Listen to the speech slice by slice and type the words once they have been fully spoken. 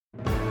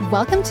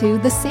Welcome to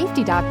the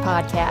Safety Doc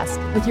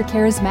Podcast with your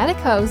charismatic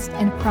host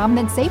and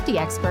prominent safety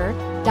expert,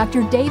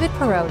 Dr. David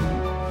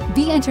Perrodin.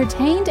 Be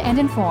entertained and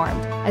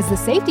informed as the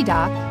Safety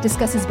Doc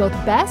discusses both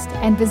best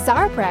and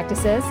bizarre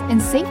practices in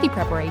safety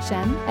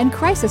preparation and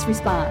crisis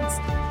response.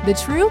 The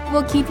truth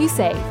will keep you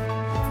safe.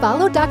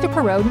 Follow Dr.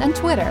 Perrodin on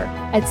Twitter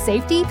at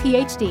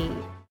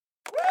SafetyPhD.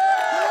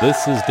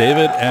 This is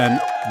David,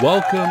 and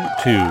welcome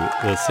to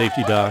the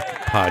Safety Doc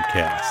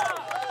Podcast.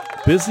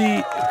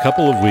 Busy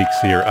couple of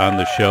weeks here on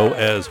the show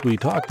as we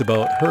talked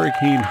about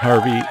Hurricane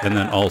Harvey and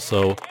then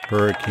also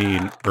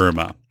Hurricane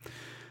Irma.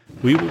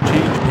 We will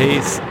change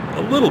pace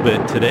a little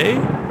bit today,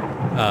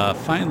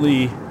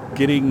 finally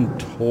getting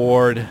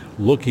toward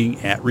looking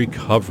at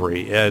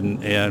recovery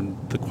and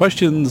the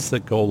questions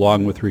that go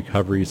along with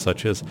recovery,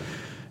 such as,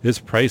 is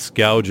price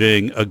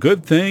gouging a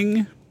good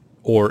thing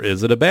or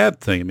is it a bad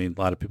thing? I mean,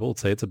 a lot of people would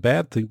say it's a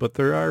bad thing, but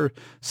there are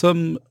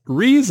some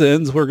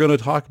reasons we're going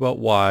to talk about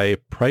why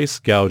price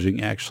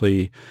gouging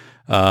actually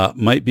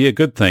might be a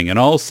good thing. And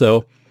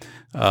also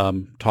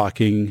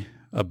talking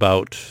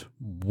about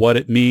what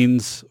it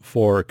means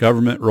for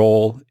government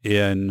role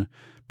in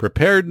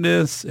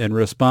preparedness and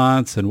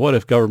response, and what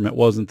if government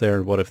wasn't there,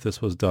 and what if this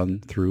was done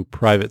through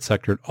private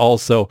sector.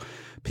 Also,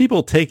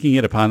 people taking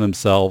it upon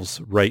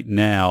themselves right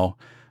now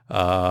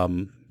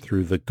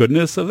through the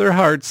goodness of their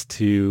hearts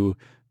to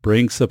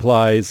bring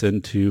supplies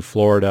into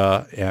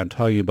Florida, and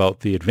talking about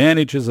the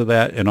advantages of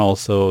that and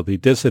also the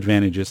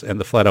disadvantages and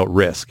the flat out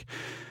risk.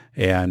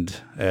 And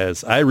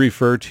as I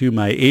refer to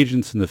my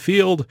agents in the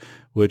field,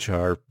 which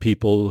are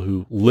people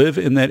who live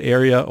in that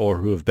area or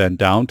who have been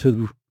down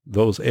to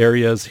those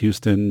areas,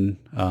 Houston,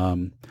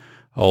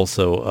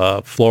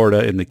 also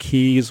Florida and the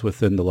Keys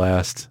within the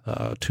last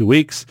 2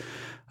 weeks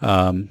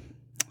that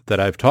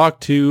I've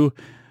talked to,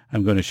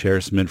 I'm going to share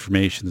some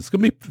information that's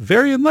going to be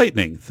very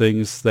enlightening,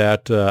 things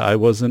that I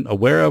wasn't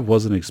aware of,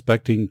 wasn't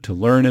expecting to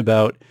learn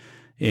about.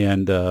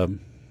 And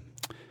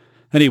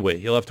anyway,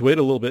 you'll have to wait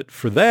a little bit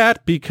for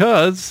that,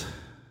 because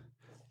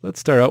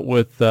let's start out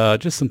with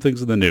just some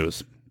things in the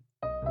news.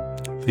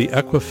 The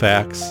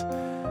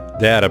Equifax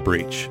data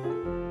breach.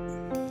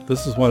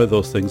 This is one of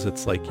those things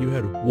that's like you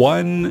had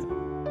one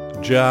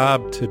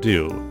job to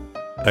do,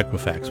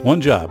 Equifax,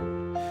 one job,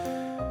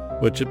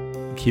 which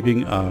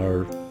keeping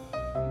our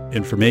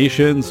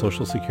information,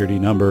 social security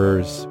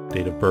numbers,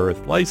 date of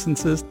birth,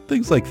 licenses,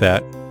 things like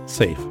that,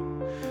 safe.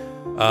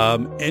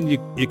 And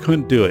you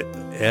couldn't do it.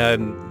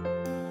 And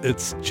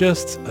it's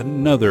just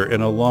another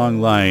in a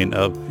long line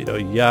of,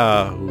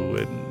 Yahoo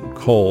and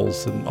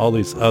Kohl's and all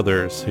these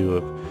others who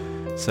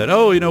have said,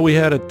 we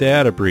had a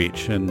data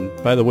breach. And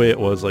by the way, it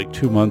was like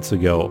 2 months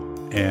ago.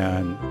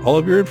 And all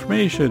of your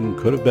information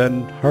could have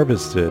been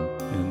harvested.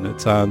 And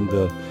it's on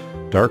the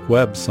dark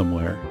web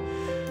somewhere.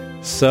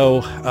 So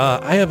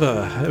I have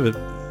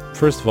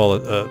first of all,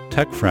 a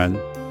tech friend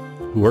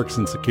who works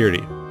in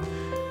security.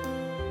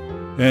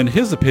 And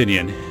his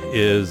opinion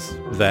is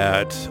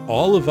that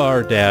all of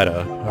our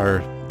data,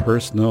 our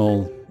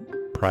personal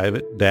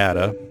private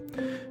data,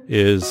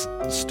 is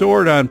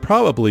stored on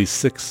probably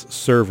 6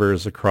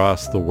 servers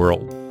across the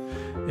world.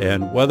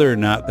 And whether or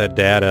not that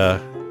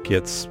data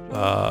gets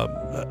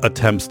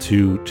attempts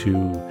to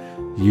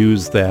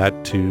use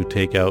that to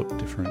take out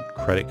different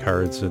credit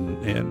cards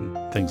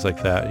and things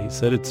like that. He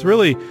said it's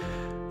really,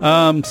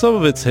 some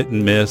of it's hit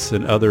and miss,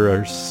 and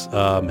others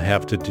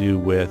have to do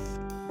with,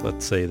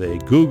 let's say they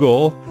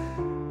Google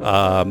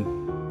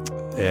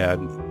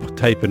and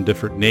type in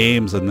different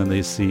names, and then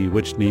they see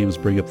which names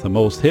bring up the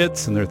most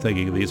hits, and they're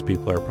thinking these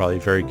people are probably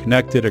very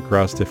connected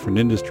across different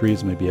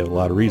industries, maybe have a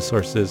lot of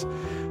resources.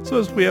 So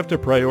as we have to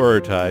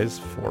prioritize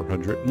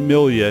 400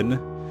 million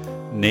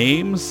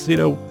names,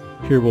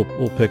 here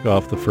we'll pick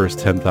off the first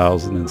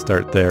 10,000 and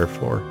start there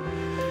for,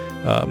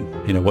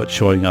 what's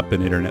showing up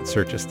in internet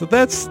searches. So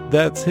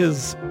that's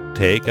his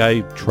take.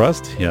 I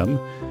trust him.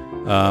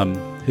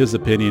 His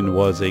opinion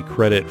was a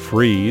credit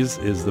freeze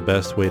is the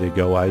best way to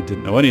go. I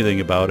didn't know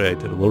anything about it. I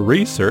did a little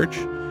research.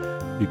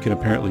 You can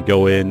apparently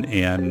go in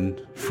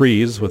and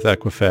freeze with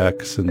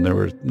Equifax, and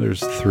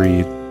there's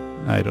 3,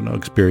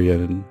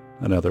 Experian and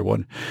another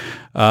one.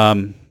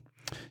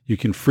 You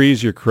can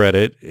freeze your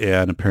credit,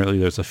 and apparently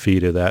there's a fee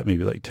to that,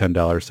 maybe like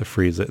 $10 to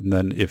freeze it. And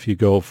then if you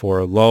go for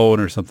a loan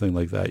or something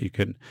like that, you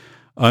can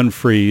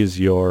unfreeze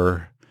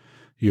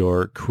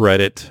your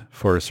credit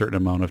for a certain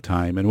amount of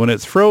time. And when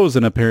it's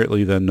frozen,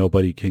 apparently then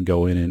nobody can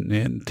go in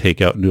and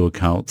take out new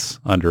accounts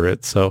under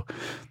it. So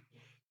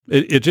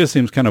it just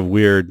seems kind of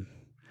weird.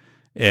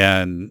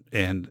 And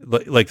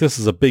like this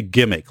is a big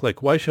gimmick.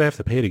 Like, why should I have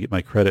to pay to get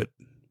my credit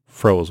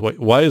froze?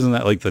 Why isn't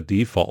that like the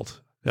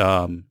default?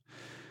 And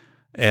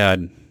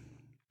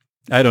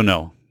I don't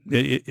know.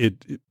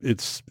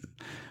 It's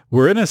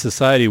we're in a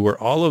society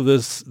where all of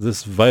this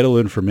vital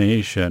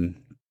information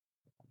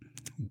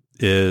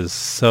is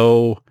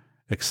so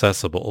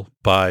accessible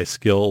by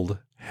skilled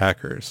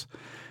hackers.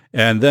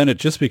 And then it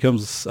just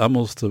becomes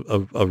almost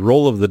a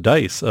roll of the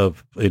dice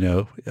of, are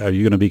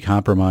you going to be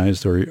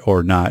compromised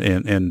or not?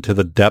 And to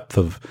the depth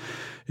of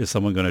is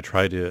someone going to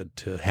try to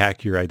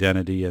hack your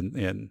identity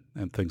and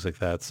things like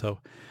that. So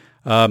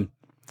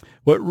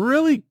what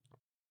really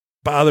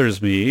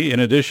bothers me, in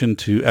addition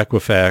to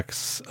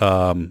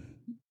Equifax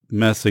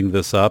messing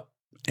this up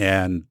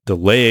and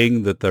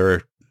delaying that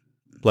they're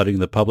letting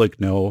the public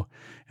know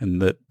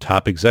and that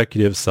top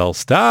executives sell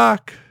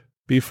stock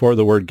before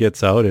the word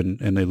gets out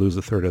and they lose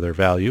a third of their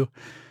value.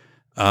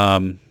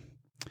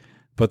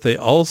 But they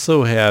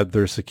also had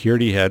their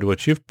security head,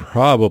 which you've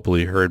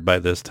probably heard by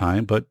this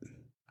time, but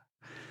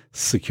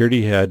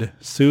security head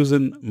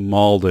Susan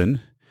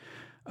Malden,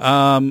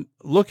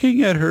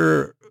 looking at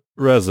her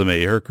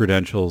resume, her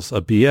credentials,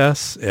 a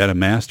BS and a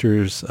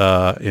master's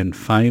in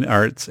fine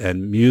arts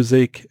and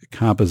music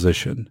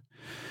composition.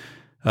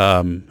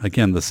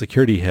 Again, the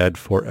security head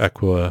for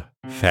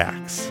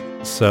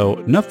Equifax. So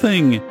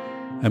nothing,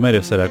 I might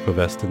have said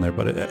Equivest in there,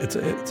 but it's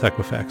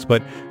Equifax.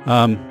 But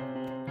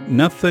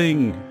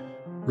nothing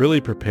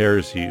really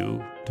prepares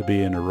you to be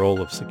in a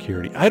role of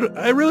security.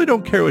 I really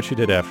don't care what she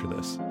did after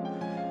this.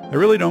 I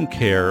really don't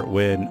care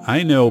when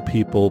I know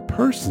people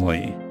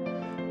personally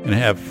and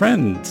have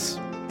friends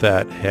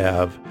that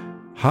have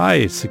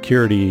high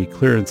security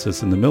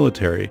clearances in the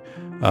military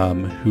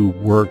who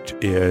worked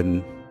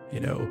in,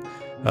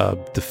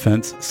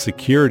 defense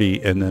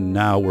security and then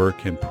now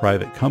work in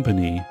private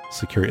company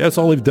security. That's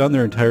all they've done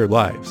their entire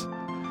lives.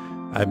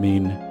 I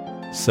mean,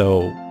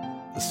 so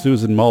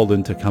Susan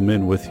Malden to come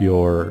in with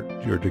your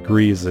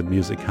degrees in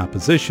music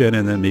composition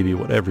and then maybe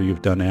whatever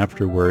you've done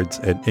afterwards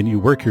and you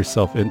work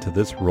yourself into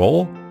this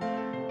role?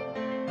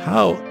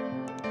 How?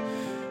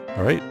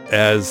 All right,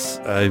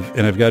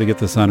 I've got to get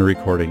this on a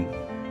recording.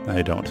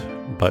 I don't,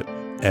 but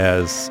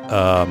as,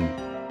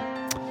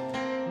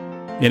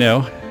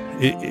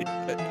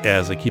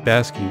 as I keep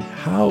asking,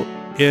 how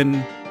in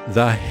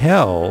the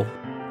hell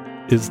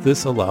is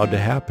this allowed to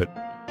happen?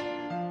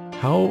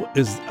 How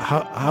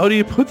do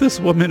you put this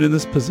woman in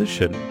this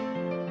position?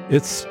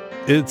 It's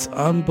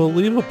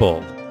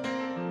unbelievable.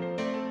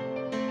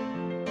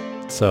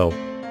 So,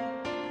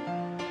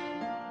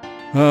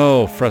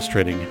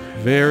 frustrating.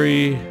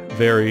 Very,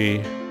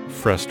 very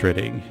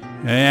frustrating.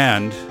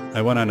 And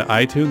I went on to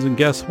iTunes and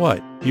guess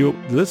what? You're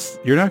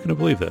not going to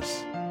believe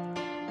this.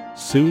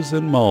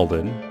 Susan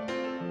Malden,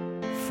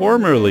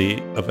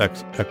 formerly of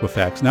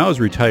Equifax, now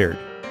is retired.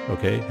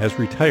 Okay, has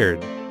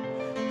retired.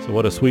 So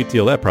what a sweet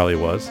deal that probably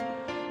was.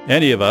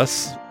 Any of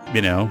us,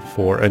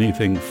 for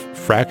anything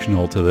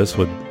fractional to this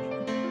would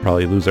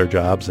probably lose our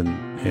jobs and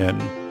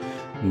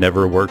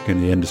never work in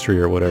the industry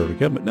or whatever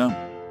again. But no,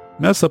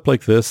 mess up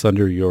like this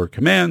under your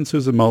command,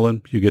 Susan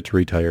Mullen, you get to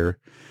retire,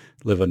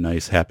 live a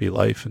nice, happy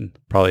life, and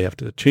probably have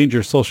to change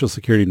your social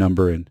security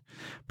number and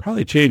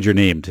probably change your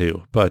name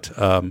too. But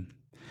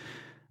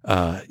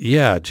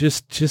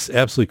just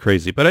absolutely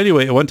crazy. But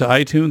anyway, I went to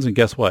iTunes and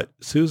guess what?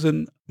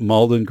 Susan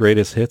Malden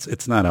Greatest Hits,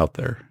 it's not out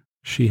there.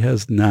 She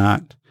has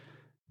not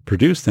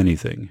produced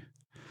anything.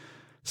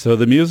 So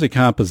the music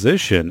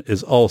composition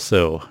is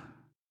also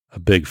a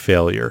big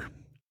failure.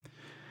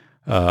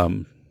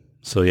 If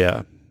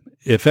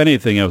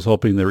anything, I was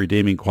hoping the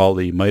redeeming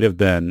quality might have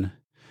been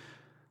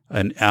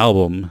an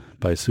album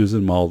by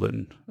Susan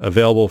Malden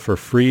available for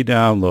free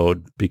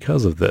download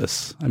because of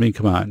this. I mean,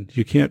 come on,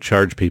 you can't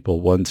charge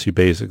people once you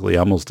basically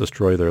almost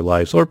destroy their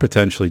lives or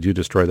potentially do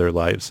destroy their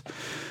lives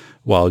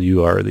while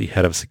you are the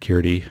head of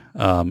security,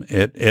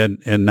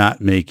 and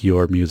not make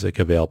your music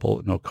available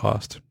at no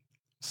cost.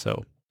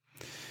 So,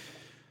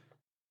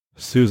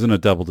 Susan, a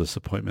double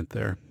disappointment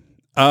there.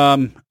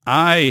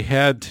 I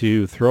had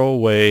to throw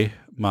away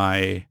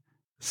my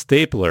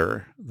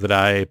stapler that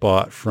I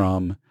bought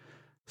from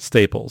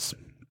Staples.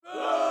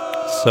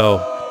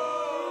 So,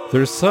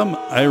 there's some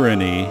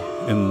irony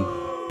in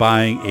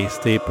buying a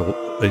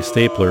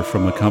stapler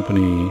from a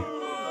company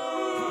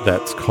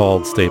that's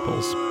called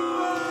Staples.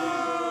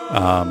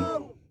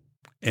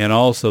 And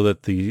also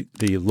that the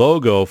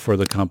logo for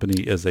the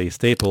company is a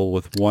staple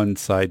with one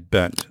side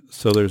bent.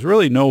 So there's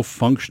really no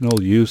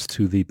functional use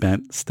to the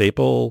bent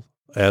staple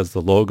as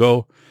the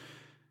logo,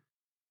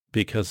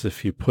 because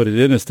if you put it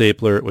in a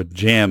stapler, it would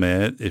jam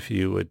it. If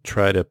you would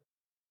try to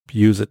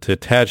use it to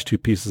attach two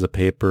pieces of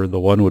paper, the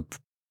one would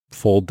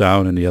fold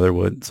down and the other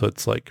would. So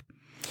it's like,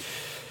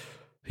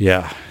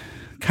 yeah,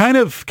 kind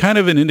of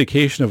an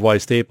indication of why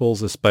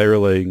Staples is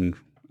spiraling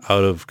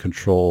out of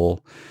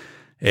control.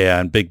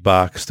 And big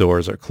box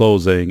stores are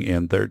closing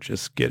and they're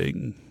just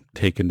getting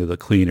taken to the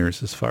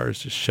cleaners as far as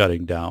just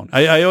shutting down.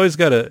 I always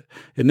it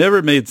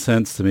never made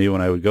sense to me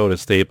when I would go to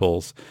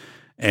Staples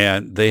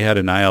and they had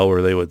an aisle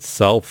where they would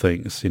sell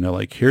things,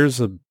 like here's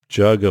a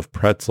jug of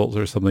pretzels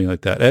or something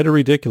like that at a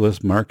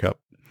ridiculous markup.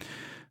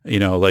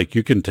 Like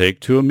you can take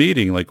to a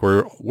meeting, like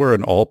we're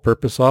an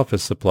all-purpose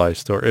office supply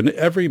store. And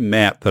every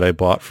mat that I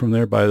bought from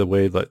there, by the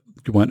way, that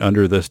went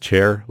under this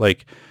chair,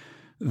 like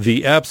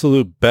the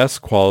absolute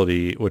best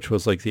quality, which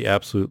was like the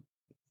absolute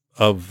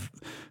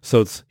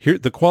so it's here,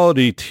 the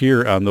quality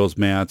tier on those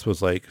mats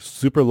was like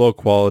super low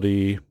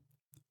quality,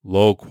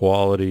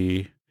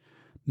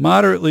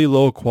 moderately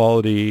low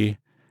quality,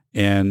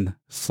 and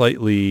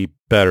slightly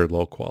better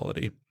low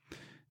quality.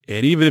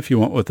 And even if you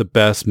went with the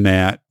best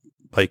mat,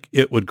 like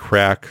it would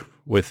crack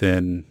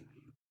within,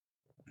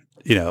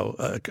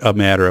 a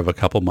matter of a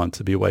couple months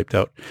to be wiped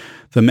out.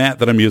 The mat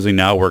that I'm using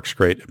now works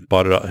great.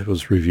 Bought it. It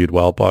was reviewed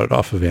well. Bought it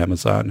off of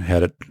Amazon.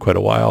 Had it quite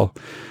a while.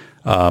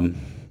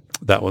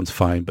 That one's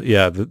fine. But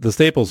yeah, the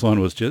Staples one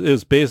it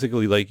was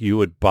basically like you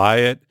would buy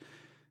it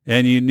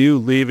and you knew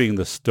leaving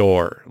the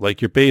store,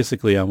 like you're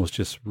basically almost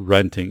just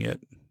renting it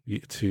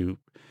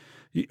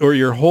or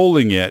you're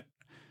holding it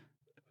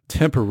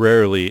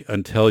temporarily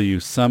until you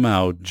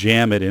somehow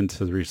jam it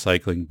into the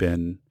recycling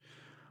bin.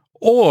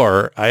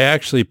 Or I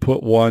actually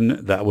put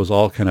one that was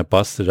all kind of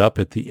busted up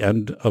at the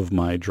end of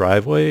my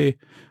driveway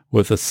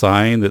with a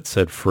sign that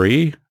said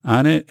free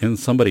on it, and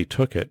somebody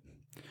took it.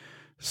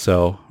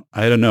 So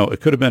I don't know.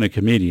 It could have been a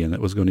comedian that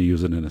was going to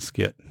use it in a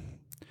skit.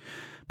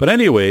 But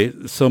anyway,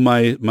 so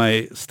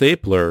my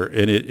stapler,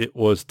 and it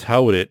was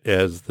touted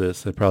as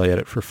this. I probably had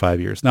it for 5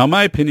 years. Now, in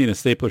my opinion, a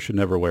stapler should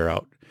never wear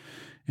out.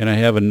 And I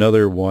have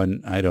another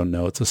one. I don't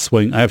know. It's a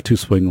swing. I have 2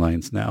 swing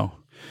lines now.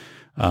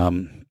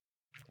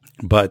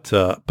 But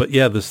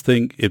yeah, this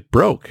thing, it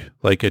broke.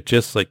 Like it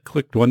just like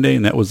clicked one day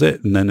and that was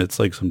it. And then it's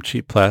like some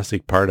cheap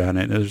plastic part on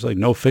it and there's like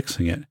no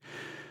fixing it.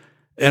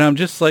 And I'm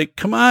just like,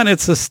 come on,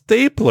 it's a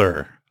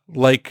stapler.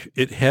 Like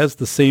it has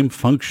the same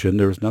function.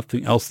 There was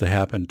nothing else to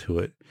happen to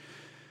it.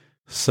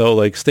 So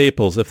like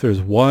Staples, if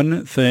there's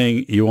one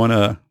thing you want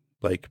to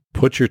like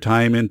put your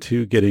time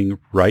into getting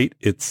right,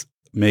 it's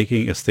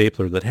making a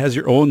stapler that has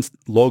your own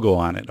logo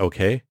on it.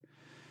 Okay.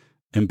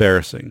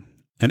 Embarrassing.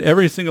 And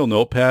every single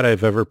notepad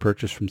I've ever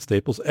purchased from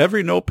Staples,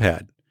 every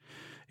notepad,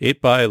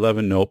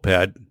 8x11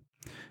 notepad,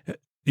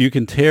 you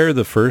can tear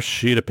the first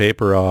sheet of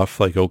paper off,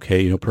 like,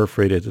 okay,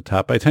 perforate at the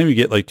top. By the time you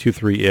get like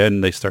 2-3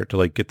 in, they start to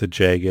like get the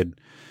jagged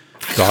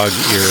dog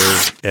ear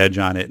edge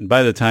on it. And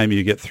by the time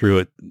you get through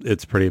it,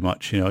 it's pretty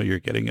much, you're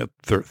getting a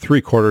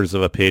 3/4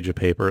 of a page of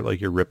paper,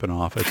 like you're ripping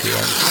off at the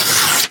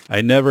end.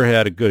 I never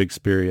had a good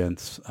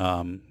experience.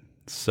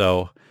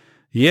 So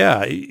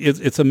yeah,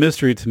 it's a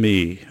mystery to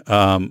me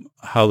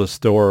how the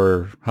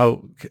store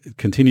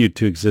continued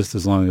to exist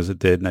as long as it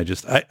did,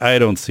 and I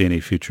don't see any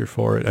future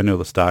for it. I know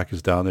the stock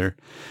is down there.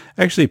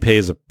 Actually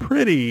pays a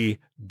pretty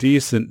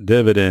decent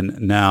dividend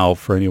now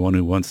for anyone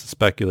who wants to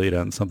speculate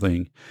on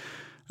something.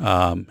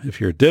 If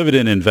you're a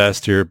dividend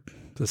investor,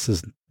 this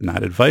is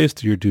not advice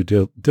to your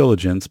due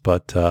diligence,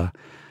 but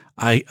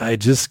I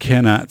just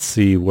cannot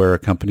see where a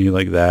company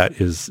like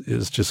that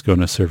is just going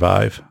to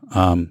survive.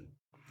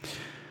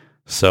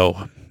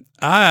 So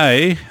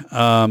I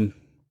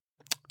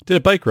did a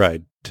bike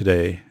ride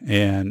today,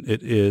 and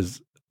it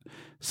is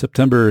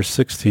September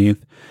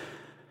 16th,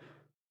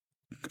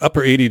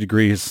 upper 80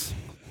 degrees,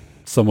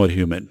 somewhat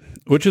humid,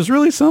 which is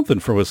really something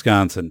for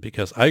Wisconsin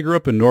because I grew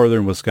up in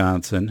northern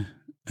Wisconsin,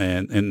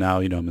 and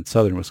now, I'm in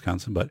southern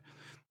Wisconsin, but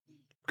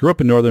grew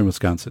up in northern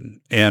Wisconsin.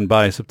 And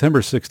by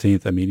September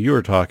 16th, I mean, you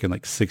were talking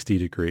like 60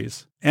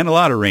 degrees and a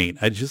lot of rain.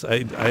 I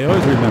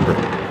always remember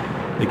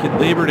like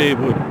Labor Day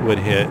would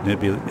hit, and it'd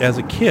be, as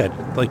a kid,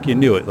 like you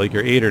knew it, like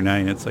you're 8 or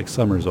 9, it's like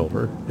summer's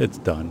over. It's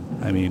done.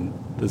 I mean,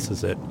 this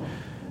is it.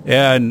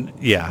 And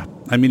yeah,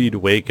 I mean, you'd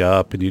wake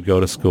up and you'd go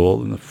to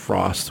school and the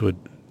frost would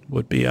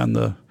be on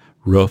the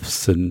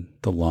roofs and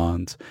the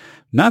lawns.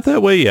 Not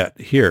that way yet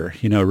here,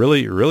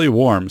 really, really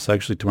warm. So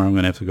actually tomorrow I'm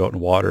going to have to go out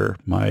and water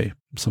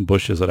some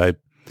bushes that I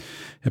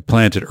had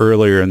planted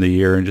earlier in the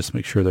year and just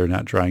make sure they're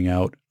not drying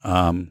out.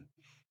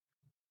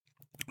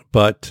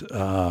 But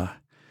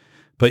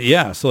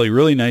yeah, so like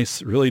really nice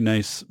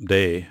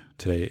day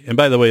today. And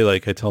by the way,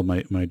 like I tell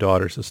my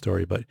daughters the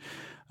story, but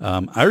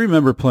I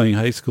remember playing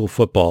high school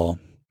football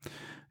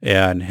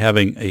and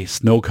having a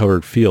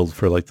snow-covered field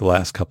for like the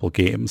last couple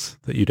games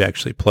that you'd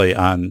actually play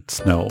on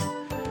snow.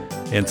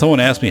 And someone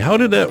asked me, how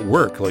did that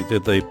work? Like,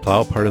 did they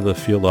plow part of the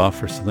field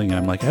off or something? And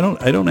I'm like,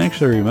 I don't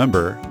actually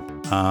remember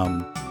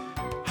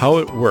how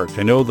it worked.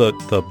 I know that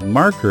the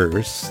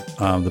markers,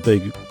 the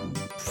big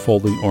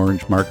folding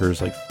orange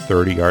markers, like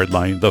 30-yard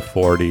line, the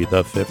 40,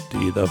 the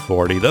 50, the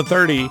 40, the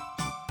 30,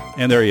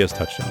 and there he is,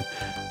 touchdown.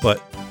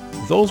 But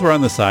those were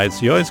on the side,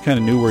 so you always kind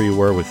of knew where you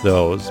were with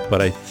those.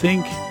 But I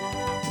think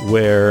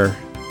where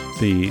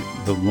the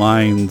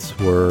lines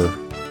were,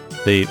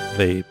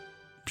 they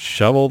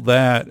shoveled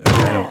that.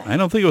 I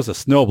don't think it was a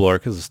snowblower,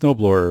 because the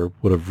snowblower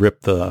would have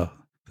ripped the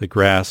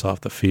grass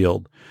off the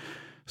field.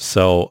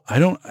 So I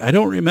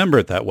don't remember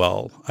it that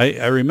well.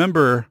 I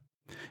remember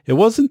it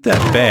wasn't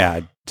that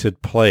bad to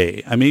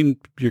play. I mean,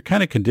 you're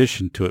kind of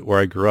conditioned to it where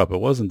I grew up. It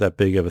wasn't that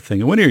big of a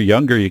thing. And when you're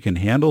younger, you can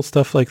handle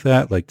stuff like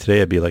that. Like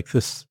today, I'd be like,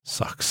 this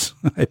sucks.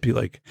 I'd be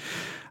like,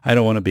 I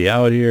don't want to be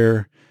out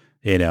here.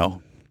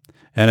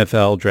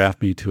 NFL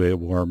draft me to a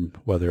warm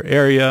weather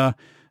area.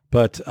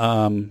 But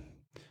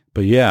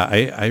yeah,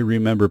 I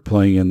remember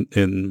playing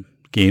in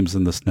games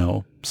in the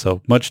snow.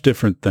 So much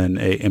different than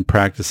in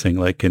practicing,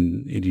 like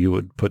you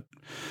would put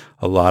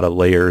a lot of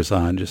layers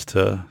on just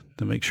to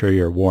make sure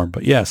you're warm.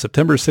 But yeah,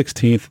 September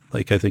 16th,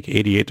 like I think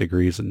 88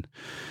 degrees and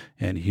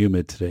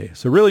humid today.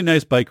 So really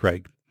nice bike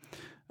ride.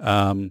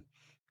 I'm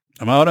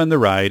out on the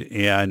ride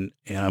and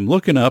I'm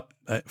looking up.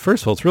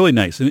 First of all, it's really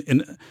nice.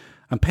 And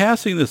I'm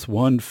passing this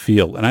one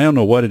field, and I don't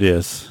know what it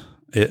is.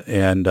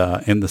 And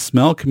the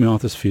smell coming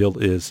off this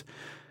field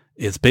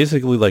it's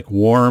basically like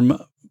warm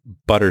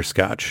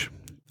butterscotch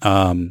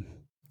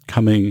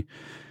coming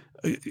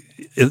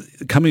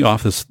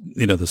off this,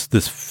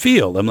 this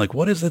field. I'm like,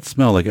 what does that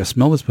smell like? I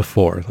smelled this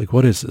before. Like,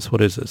 what is this?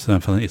 What is this? And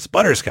I'm feeling it's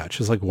butterscotch.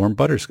 It's like warm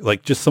butterscotch.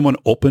 Like just someone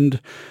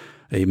opened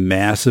a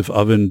massive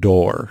oven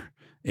door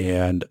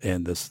and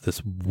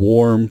this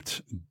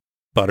warmed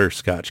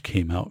butterscotch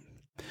came out,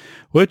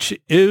 which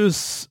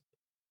is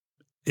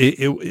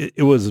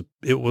it was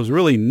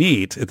really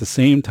neat. At the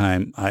same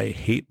time, I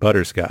hate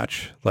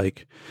butterscotch.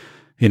 Like,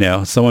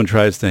 someone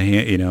tries to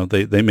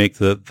they make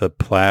the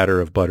platter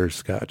of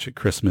butterscotch at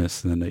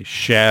Christmas and then they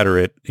shatter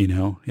it,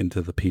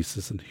 into the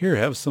pieces and here,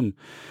 have some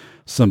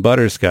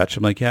butterscotch.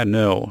 I'm like, yeah,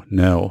 no.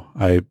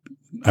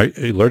 Are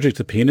you allergic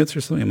to peanuts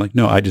or something? I'm like,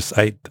 no, I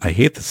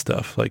hate this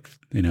stuff. Like,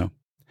 I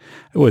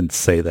wouldn't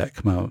say that.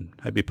 Come on.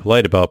 I'd be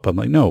polite about it, but I'm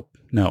like, no.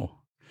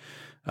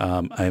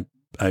 I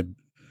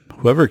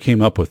whoever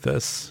came up with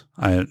this,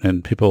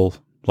 and people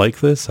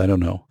like this, I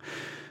don't know.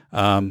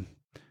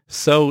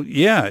 So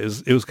yeah,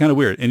 it was kind of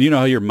weird. And you know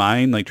how your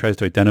mind like tries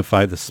to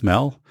identify the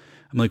smell?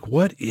 I'm like,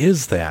 what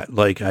is that?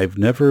 Like it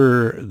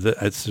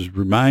just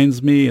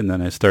reminds me. And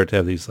then I start to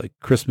have these like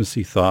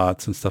Christmassy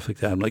thoughts and stuff like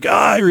that. I'm like,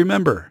 I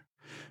remember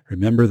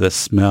the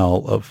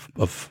smell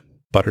of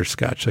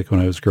butterscotch, like when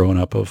I was growing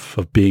up,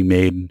 of being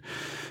made and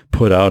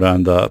put out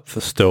on the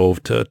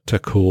stove to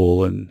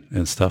cool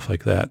and stuff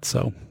like that.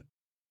 So,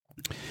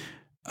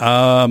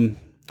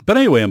 but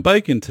anyway, I'm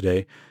biking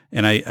today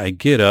and I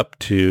get up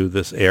to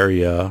this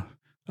area,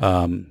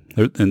 and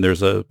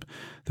there's a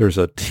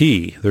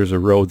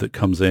road that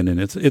comes in and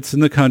it's in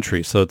the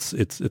country. So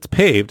it's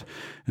paved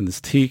and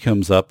this T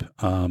comes up,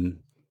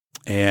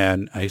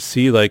 and I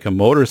see like a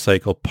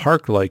motorcycle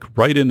parked like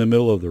right in the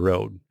middle of the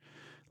road,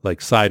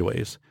 like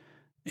sideways.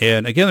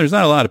 And again, there's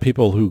not a lot of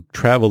people who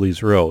travel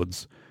these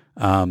roads.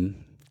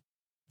 And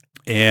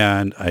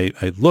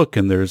I look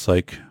and there's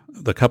like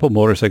the couple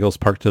motorcycles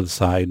parked to the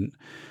side,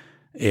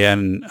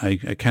 and I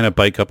kind of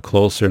bike up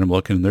closer and I'm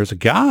looking and there's a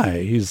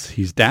guy,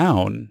 he's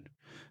down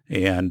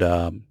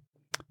and,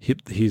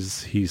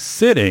 he's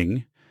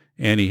sitting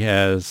and he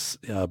has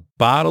a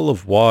bottle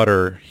of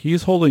water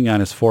he's holding on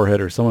his forehead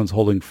or someone's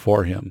holding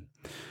for him.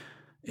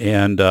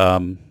 And,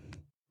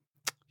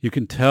 you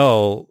can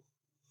tell,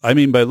 I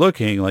mean, by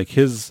looking like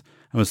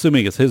I'm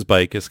assuming it's his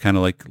bike is kind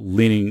of like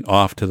leaning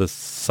off to the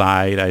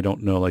side. I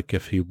don't know, like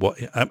if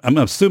I'm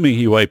assuming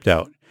he wiped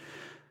out.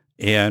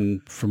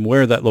 And from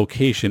where that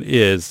location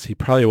is, he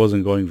probably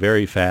wasn't going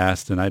very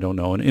fast, and I don't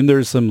know. And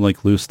there's some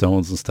like loose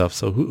stones and stuff,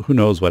 so who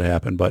knows what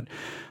happened. But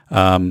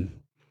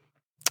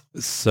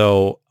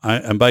so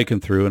I'm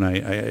biking through, and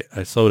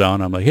I slow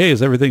down. I'm like, hey,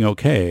 is everything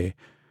okay?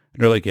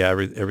 And they're like, yeah,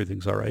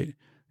 everything's all right.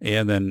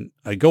 And then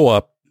I go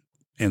up,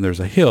 and there's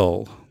a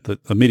hill that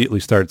immediately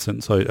starts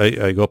in. So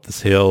I go up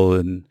this hill,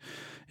 and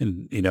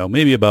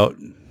maybe about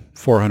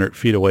 400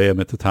 feet away,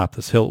 I'm at the top of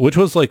this hill, which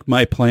was like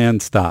my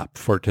planned stop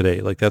for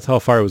today. Like that's how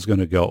far I was going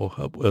to go.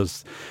 It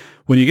was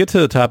when you get to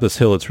the top of this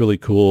hill, it's really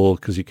cool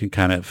because you can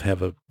kind of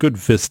have a good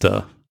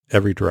vista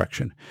every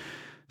direction.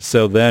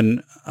 So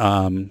then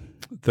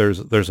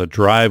there's a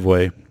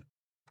driveway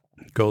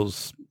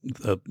goes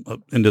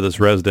into this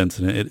residence,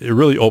 and it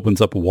really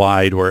opens up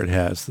wide where it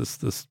has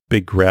this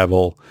big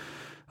gravel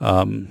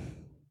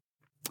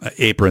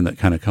apron that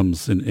kind of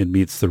comes and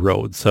meets the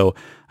road. So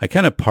I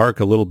kind of park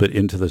a little bit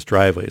into this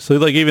driveway. So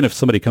like even if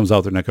somebody comes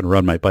out, they're not going to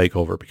run my bike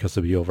over because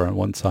it'll be over on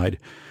one side.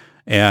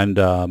 And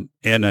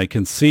I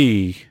can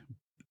see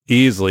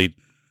easily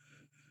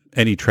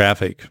any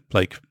traffic,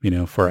 like,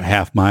 for a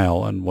half mile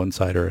on one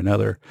side or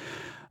another.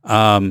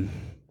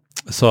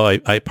 So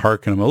I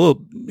park and I'm a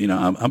little,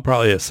 I'm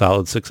probably a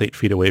solid 6-8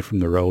 feet away from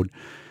the road.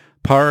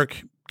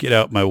 Park, get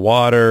out my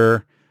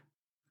water,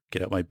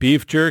 get out my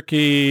beef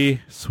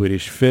jerky,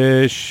 Swedish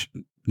fish,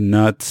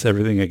 nuts,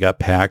 everything I got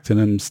packed, and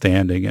I'm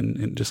standing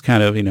and just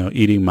kind of,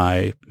 eating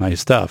my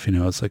stuff.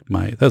 It's like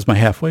that's my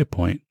halfway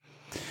point.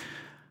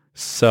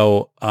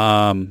 So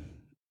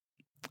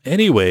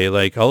anyway,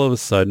 like all of a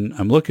sudden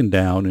I'm looking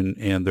down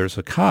and there's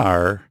a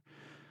car.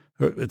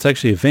 It's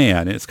actually a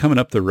van, and it's coming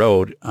up the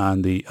road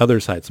on the other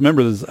side. So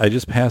remember, I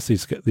just passed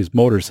these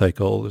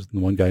motorcycles,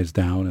 and one guy's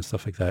down and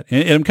stuff like that.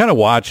 And I'm kind of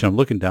watching. I'm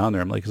looking down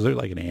there. I'm like, is there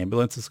like an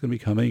ambulance that's going to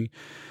be coming?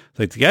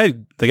 Like the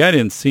guy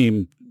didn't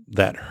seem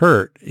that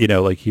hurt.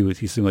 Like he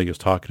seemed like he was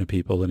talking to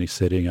people, and he's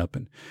sitting up,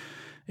 and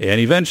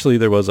eventually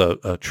there was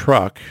a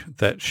truck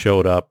that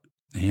showed up,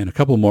 and a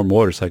couple more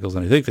motorcycles,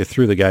 and I think they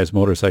threw the guy's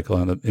motorcycle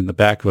in the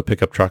back of a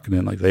pickup truck, and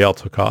then like they all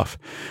took off.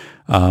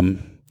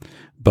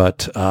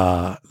 But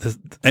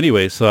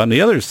anyway, so on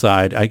the other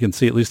side, I can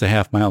see at least a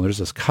half mile. There's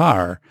this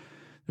car,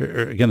 or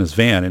again, this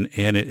van,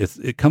 and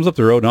it comes up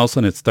the road, and all of a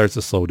sudden it starts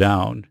to slow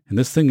down. And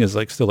this thing is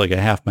like still like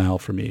a half mile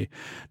from me.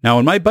 Now,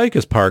 when my bike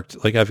is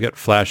parked, like I've got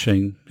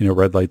flashing,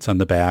 red lights on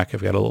the back.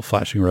 I've got a little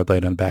flashing red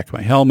light on the back of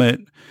my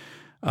helmet.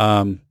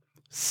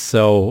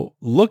 So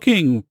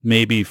looking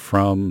maybe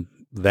from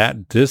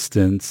that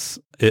distance,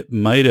 it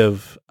might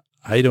have.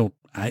 I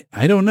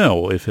I don't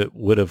know if it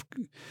would have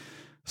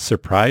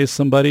surprised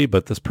somebody,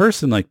 but this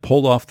person like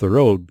pulled off the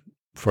road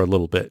for a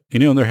little bit,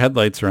 and their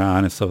headlights are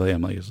on and stuff like that.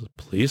 I'm like, is it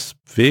a police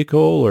vehicle,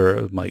 or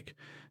I'm like,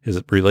 is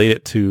it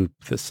related to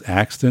this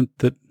accident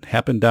that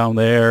happened down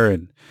there?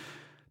 And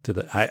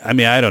I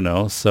mean, I don't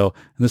know. So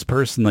and this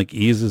person like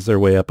eases their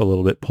way up a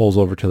little bit, pulls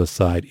over to the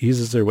side,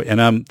 eases their way.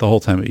 And I'm the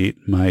whole time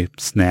eating my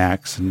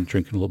snacks and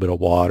drinking a little bit of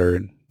water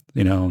and,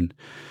 and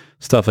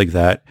stuff like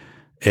that.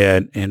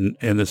 And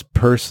this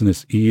person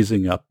is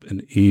easing up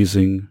and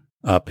easing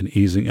up and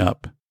easing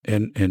up.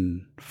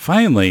 And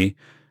finally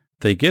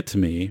they get to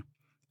me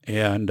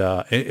and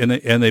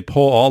they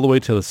pull all the way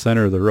to the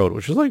center of the road,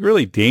 which is like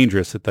really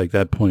dangerous at like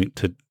that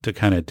point to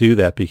kind of do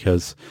that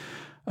because,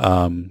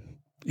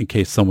 in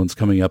case someone's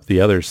coming up the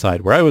other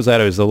side. Where I was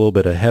at, I was a little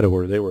bit ahead of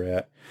where they were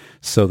at,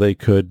 so they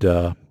could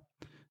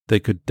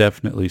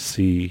definitely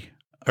see,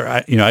 or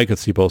I could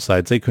see both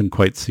sides. They couldn't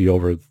quite see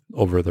over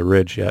the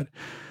ridge yet.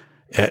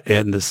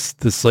 And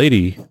this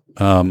lady,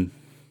 got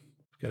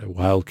a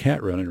wild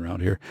cat running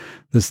around here.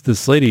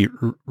 This lady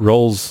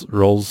rolls,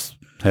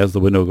 has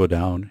the window go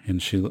down,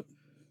 and she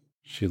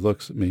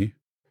looks at me.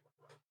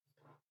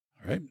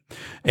 All right,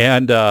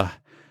 and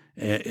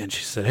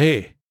she said,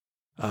 "Hey,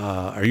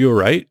 are you all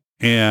right?"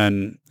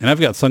 And I've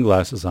got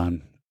sunglasses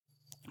on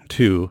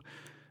too.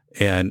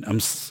 And I'm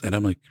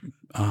like,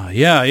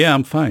 yeah,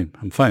 I'm fine.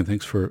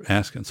 Thanks for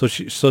asking. So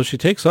she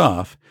takes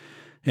off,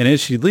 and as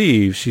she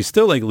leaves, she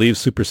still like leaves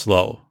super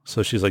slow.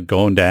 So she's like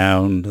going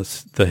down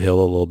the hill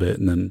a little bit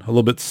and then a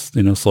little bit,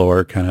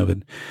 slower kind of.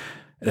 And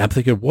I'm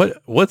thinking,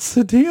 what's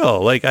the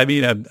deal? Like, I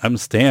mean, I'm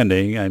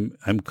standing,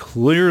 I'm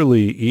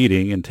clearly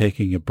eating and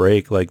taking a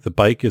break. Like the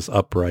bike is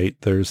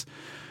upright. There's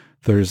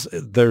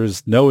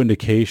no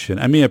indication.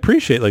 I mean, I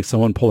appreciate like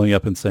someone pulling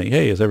up and saying,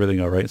 "Hey, is everything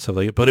all right?" Stuff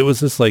like that. But it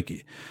was just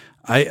like,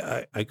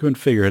 I couldn't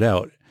figure it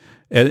out.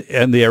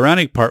 And the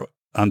ironic part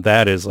on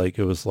that is like,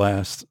 it was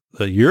last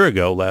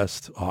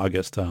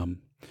August,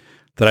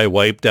 that I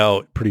wiped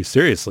out pretty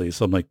seriously.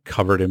 So I'm like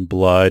covered in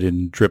blood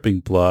and dripping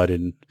blood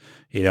and,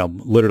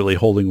 literally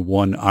holding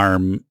one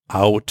arm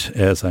out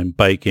as I'm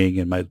biking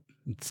and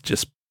it's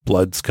just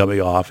blood's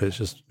coming off. It's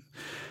just,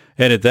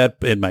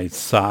 and my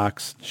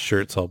socks,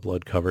 shirt's all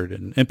blood covered,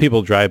 and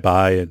people drive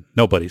by and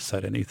nobody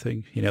said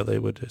anything. They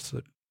would just.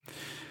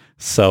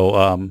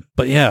 So,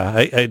 but yeah,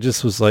 I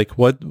just was like,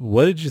 what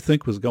did you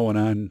think was going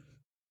on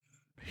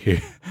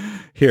here?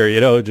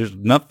 There's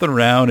nothing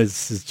around.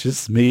 It's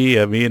just me.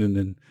 I mean,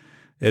 and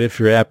if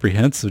you're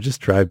apprehensive,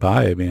 just drive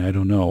by. I mean, I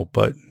don't know,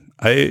 but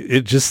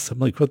I'm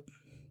like, what?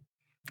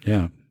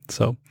 Yeah.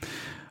 So,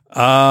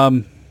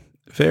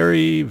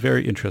 very,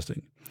 very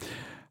interesting.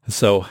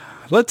 So,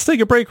 let's take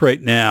a break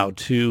right now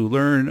to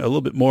learn a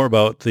little bit more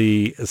about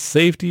the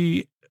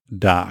Safety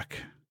Doc.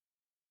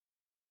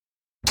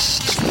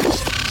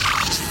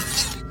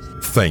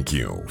 Thank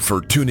you for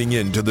tuning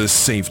in to the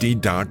Safety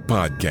Doc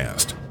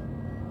podcast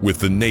with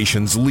the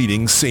nation's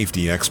leading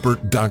safety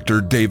expert,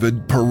 Dr.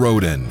 David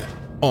Perrodin,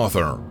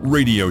 author,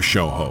 radio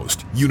show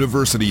host,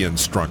 university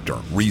instructor,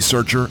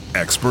 researcher,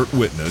 expert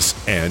witness,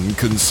 and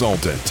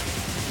consultant.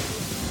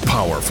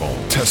 Powerful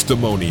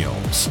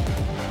testimonials.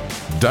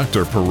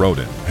 Dr.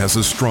 Perrodin has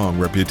a strong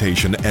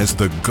reputation as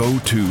the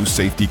go-to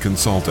safety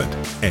consultant,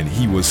 and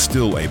he was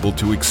still able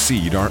to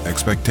exceed our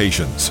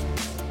expectations.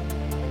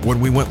 When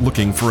we went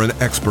looking for an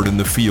expert in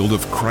the field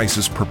of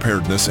crisis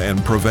preparedness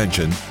and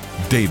prevention,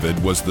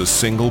 David was the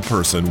single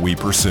person we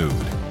pursued.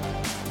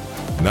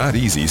 Not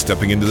easy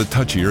stepping into the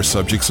touchier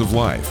subjects of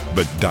life,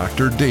 but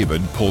Dr.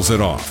 David pulls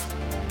it off.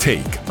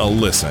 Take a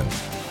listen.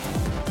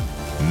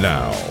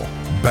 Now,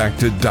 back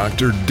to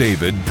Dr.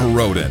 David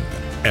Perrodin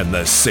and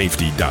the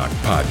Safety Doc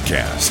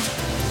podcast.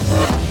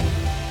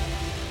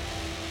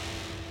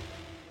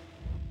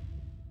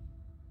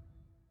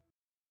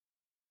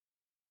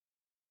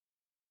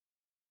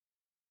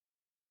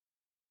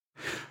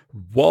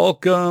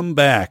 Welcome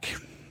back.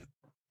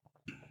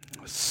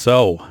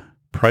 So,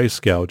 price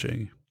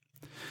gouging.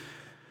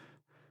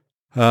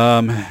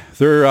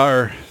 There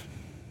are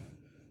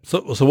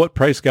so what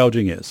price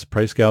gouging is.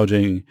 Price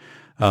gouging,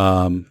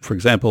 for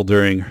example,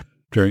 during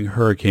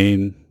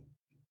Hurricane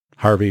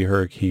Harvey,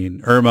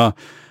 Hurricane Irma,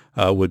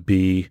 would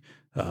be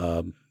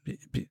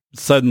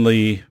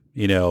suddenly,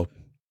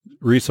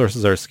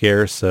 resources are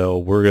scarce, so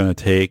we're going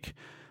to take,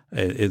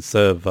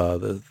 instead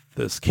of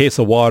this case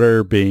of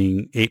water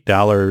being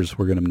 $8,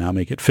 we're going to now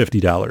make it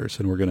 $50,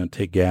 and we're going to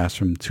take gas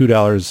from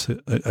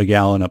 $2 a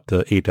gallon up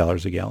to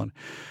 $8 a gallon,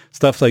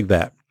 stuff like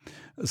that.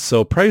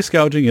 So price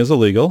gouging is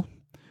illegal,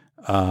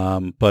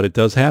 but it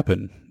does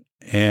happen.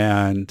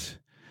 And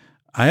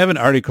I have an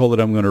article that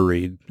I'm going to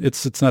read.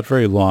 It's not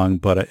very long,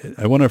 but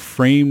I want to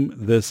frame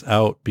this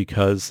out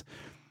because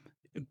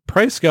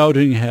price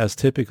gouging has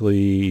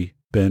typically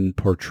been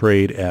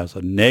portrayed as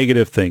a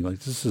negative thing. Like,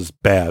 this is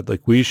bad.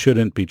 Like, we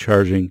shouldn't be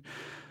charging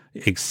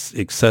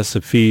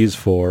excessive fees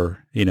for,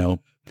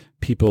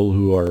 people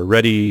who are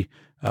already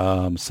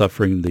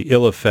suffering the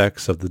ill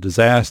effects of the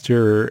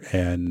disaster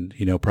and,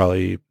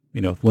 probably,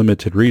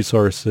 limited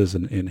resources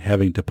and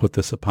having to put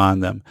this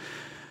upon them.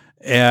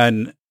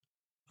 And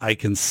I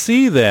can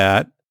see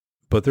that,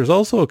 but there's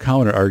also a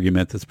counter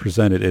argument that's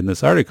presented in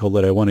this article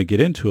that I want to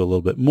get into a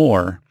little bit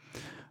more,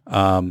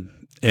 and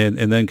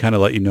then kind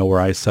of let you know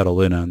where I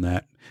settle in on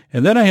that.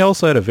 And then I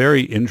also had a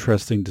very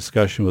interesting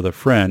discussion with a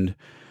friend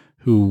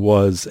who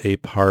was a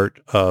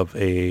part of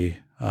a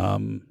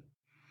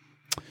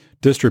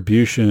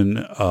distribution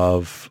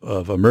of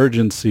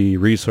emergency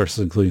resources,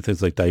 including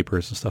things like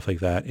diapers and stuff like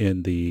that,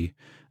 in the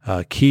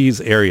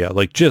Keys area,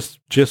 like just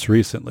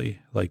recently,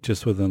 like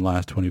just within the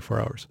last 24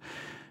 hours.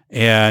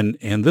 And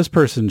this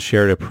person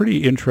shared a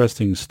pretty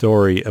interesting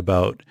story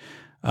about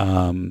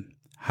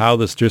how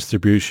this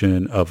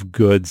distribution of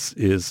goods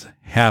is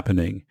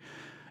happening.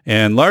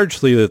 And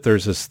largely that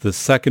there's this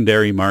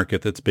secondary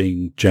market that's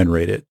being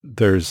generated.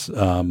 There's,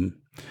 and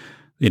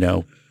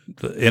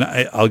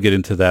I'll get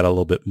into that a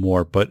little bit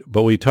more, but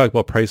we talk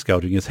about price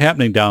gouging. It's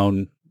happening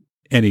down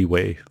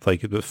anyway,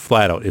 like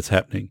flat out, it's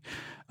happening.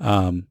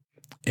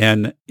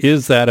 And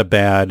is that a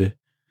bad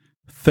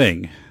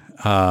thing?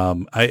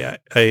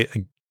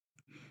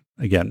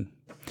 Again,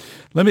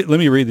 let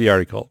me read the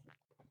article.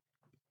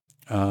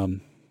 All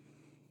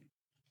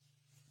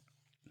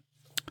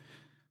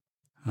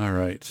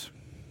right.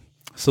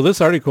 So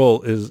this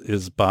article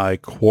is by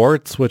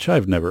Quartz, which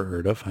I've never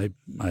heard of. I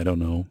don't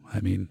know. I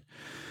mean,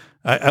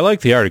 I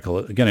like the article.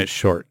 Again, it's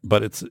short,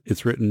 but it's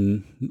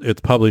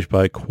published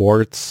by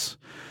Quartz.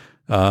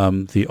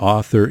 The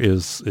author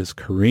is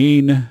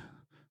Corrine,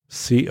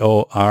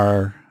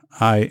 Corine,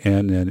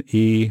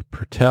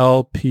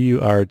 Purtill,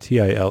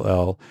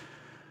 Purtill.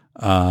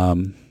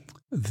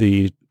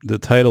 The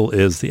title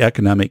is The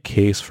Economic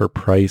Case for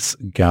Price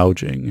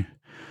Gouging.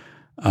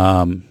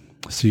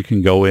 So you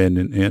can go in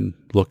and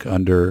look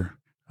under,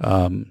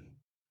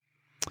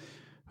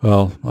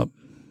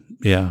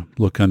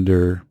 look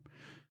under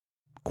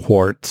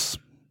Quartz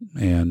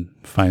and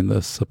find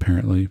this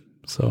apparently.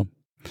 So,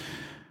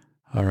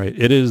 all right.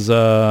 It is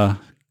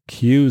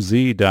qz.com.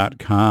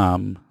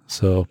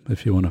 So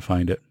if you want to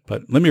find it,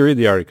 but let me read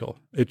the article.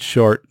 It's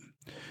short.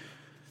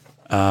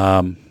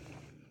 Again,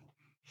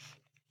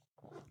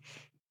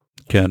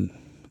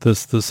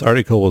 this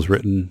article was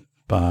written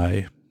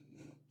by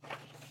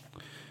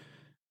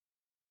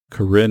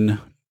Corinne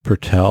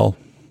Purtill.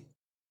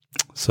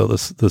 So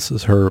this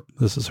is her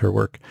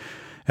work.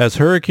 As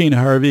Hurricane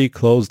Harvey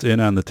closed in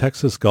on the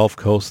Texas Gulf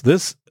Coast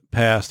this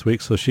past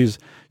week, so she's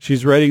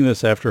writing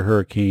this after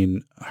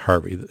Hurricane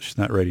Harvey. She's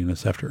not writing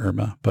this after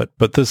Irma,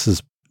 but this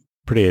is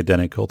pretty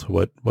identical to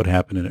what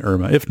happened in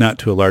Irma, if not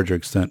to a larger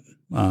extent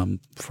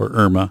for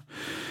Irma,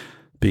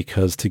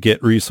 because to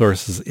get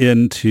resources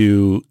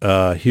into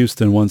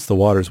Houston once the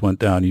waters went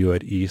down, you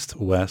had east,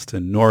 west,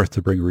 and north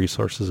to bring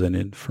resources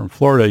in. From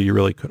Florida, you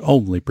really could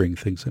only bring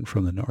things in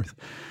from the north.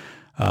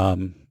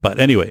 But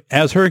anyway,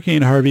 as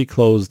Hurricane Harvey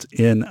closed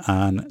in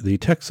on the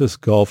Texas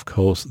Gulf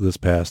Coast this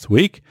past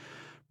week,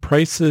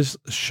 prices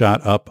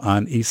shot up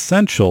on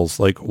essentials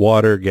like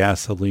water,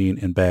 gasoline,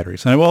 and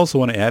batteries. And I also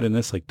want to add in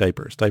this, like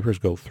diapers. Diapers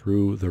go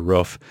through the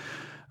roof.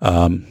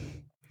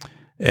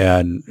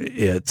 And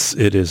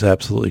it is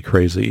absolutely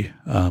crazy.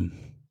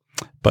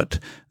 But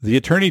the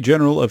Attorney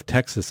General of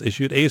Texas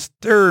issued a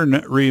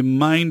stern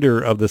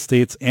reminder of the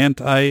state's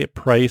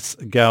anti-price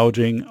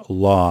gouging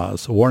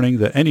laws, warning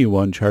that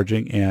anyone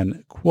charging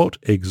an, quote,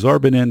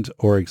 exorbitant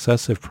or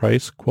excessive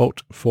price,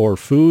 quote, for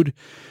food,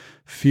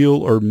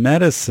 fuel, or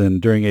medicine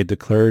during a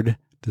declared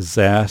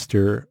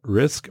disaster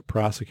risk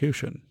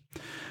prosecution.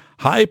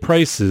 High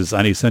prices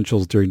on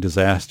essentials during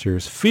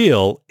disasters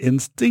feel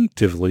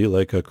instinctively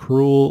like a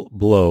cruel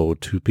blow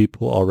to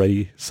people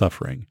already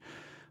suffering.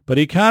 But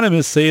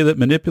economists say that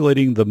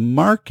manipulating the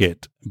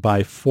market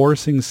by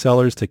forcing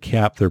sellers to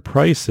cap their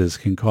prices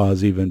can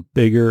cause even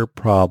bigger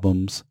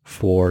problems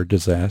for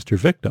disaster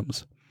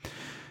victims.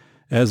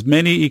 As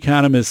many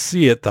economists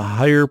see it, the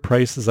higher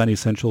prices on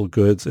essential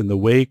goods in the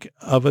wake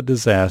of a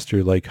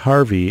disaster like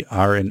Harvey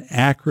are an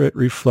accurate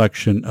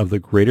reflection of the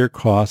greater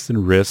cost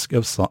and risk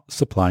of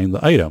supplying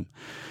the item.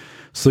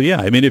 So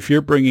yeah, I mean, if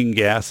you're bringing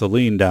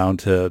gasoline down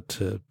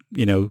to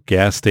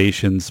gas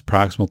stations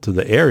proximal to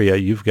the area,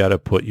 you've got to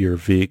put your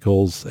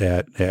vehicles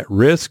at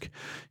risk.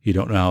 You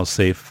don't know how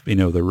safe,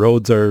 the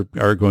roads are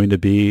going to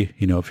be,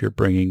 if you're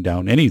bringing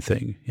down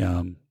anything,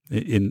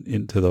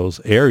 into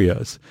those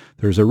areas.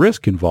 There's a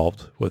risk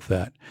involved with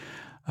that.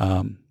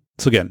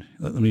 So again,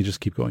 let me just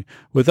keep going.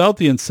 Without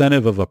the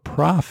incentive of a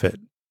profit,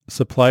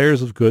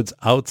 suppliers of goods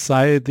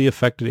outside the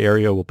affected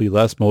area will be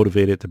less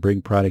motivated to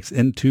bring products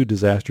into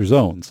disaster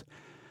zones.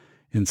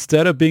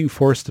 Instead of being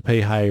forced to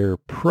pay higher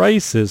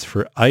prices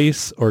for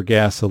ice or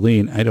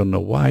gasoline, I don't know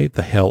why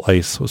the hell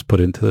ice was put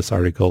into this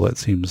article. That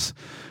seems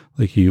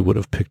like you would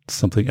have picked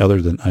something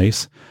other than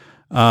ice.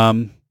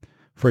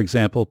 For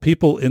example,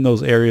 people in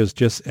those areas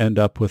just end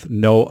up with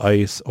no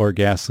ice or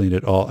gasoline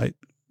at all.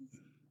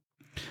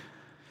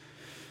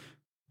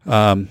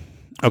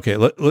 Okay,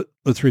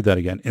 let's read that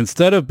again.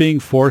 Instead of being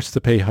forced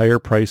to pay higher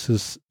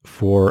prices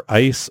for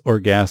ice or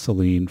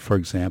gasoline, for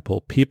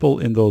example, people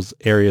in those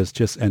areas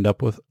just end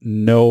up with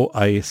no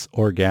ice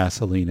or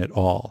gasoline at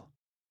all.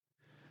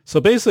 So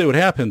basically what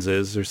happens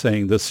is they're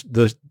saying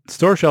the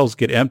store shelves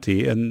get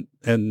empty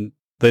and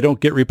they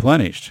don't get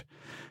replenished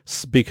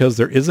because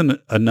there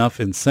isn't enough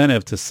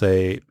incentive to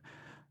say,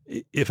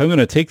 if I'm going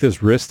to take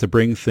this risk to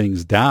bring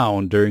things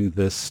down during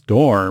this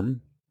storm,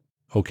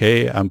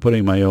 okay, I'm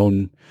putting my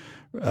own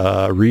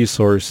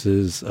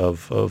resources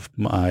of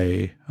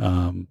my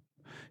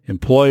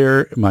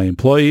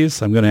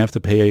employees. I'm going to have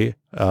to pay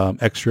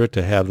extra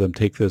to have them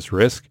take this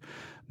risk.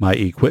 My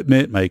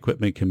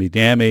equipment can be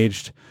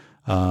damaged.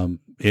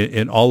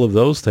 And all of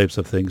those types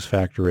of things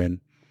factor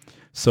in.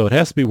 So it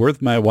has to be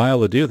worth my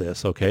while to do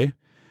this, okay?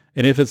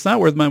 And if it's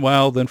not worth my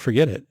while, then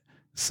forget it.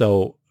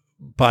 So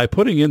by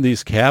putting in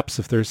these caps,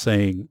 if they're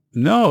saying,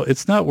 no,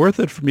 it's not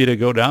worth it for me to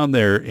go down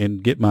there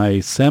and get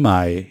my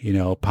semi,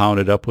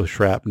 pounded up with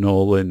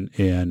shrapnel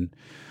and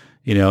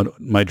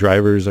my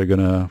drivers are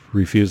going to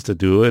refuse to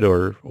do it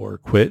or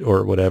quit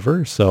or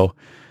whatever. So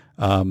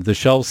the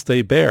shelves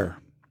stay bare.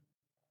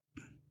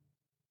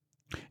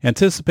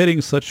 Anticipating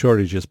such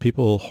shortages,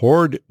 people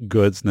hoard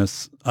goods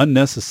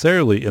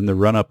unnecessarily in the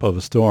run-up of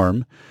a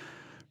storm,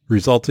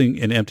 resulting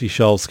in empty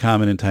shelves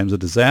common in times of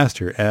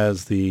disaster,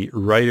 as the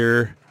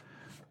writer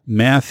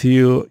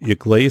Matthew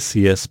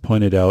Iglesias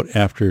pointed out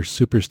after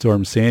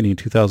Superstorm Sandy in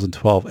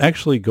 2012.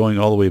 Actually, going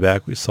all the way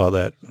back, we saw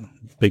that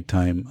big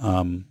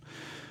time.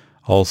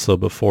 Also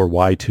before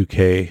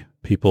Y2K,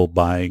 people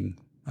buying,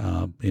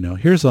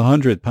 here's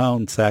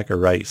 100-pound sack of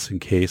rice in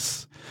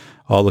case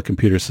all the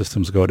computer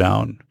systems go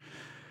down.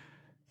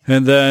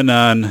 And then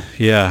on,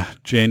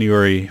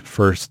 January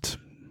 1st,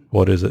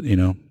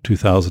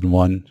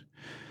 2001,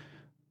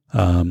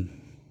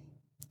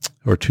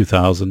 or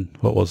 2000,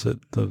 what was it?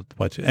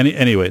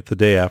 Anyway, the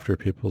day after,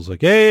 people's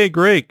like, hey,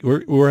 great,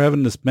 we're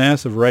having this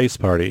massive rice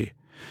party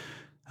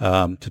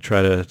to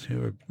try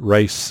to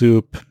rice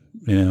soup,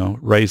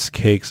 rice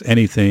cakes,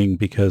 anything,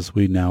 because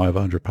we now have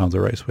 100 pounds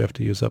of rice we have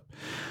to use up.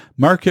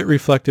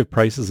 Market-reflective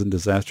prices in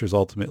disasters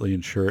ultimately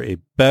ensure a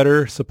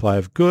better supply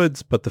of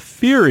goods, but the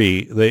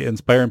fury they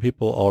inspire in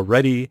people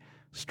already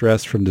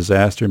stressed from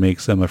disaster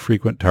makes them a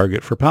frequent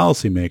target for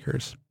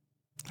policymakers.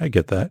 I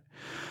get that.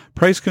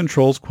 Price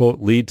controls, quote,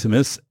 lead to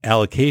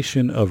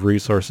misallocation of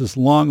resources,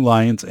 long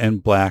lines,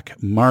 and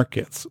black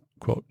markets,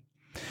 quote,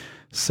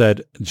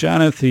 said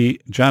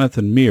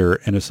Jonathan Meir,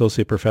 an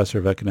associate professor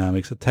of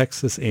economics at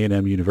Texas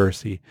A&M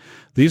University.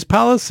 These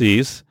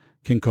policies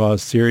can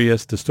cause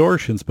serious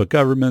distortions, but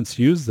governments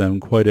use them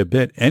quite a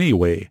bit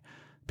anyway.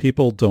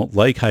 People don't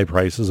like high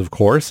prices, of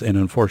course, and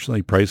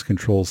unfortunately price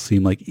controls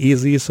seem like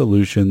easy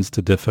solutions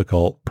to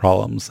difficult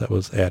problems. That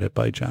was added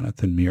by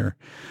Jonathan Meir.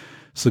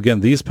 So again,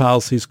 these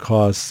policies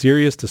cause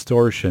serious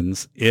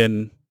distortions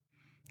in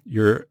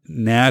your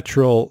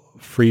natural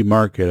free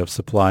market of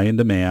supply and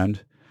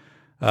demand.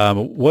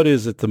 What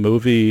is it? The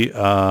movie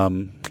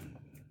Operation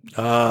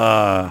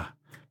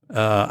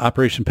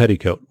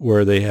Petticoat,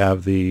 where they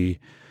have the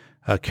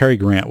Cary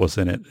Grant was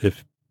in it.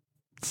 If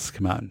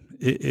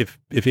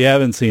you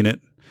haven't seen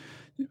it,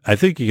 I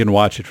think you can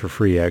watch it for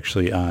free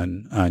actually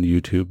on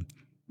YouTube.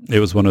 It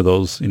was one of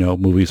those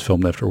movies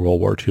filmed after World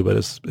War II, but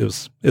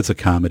it's a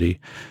comedy.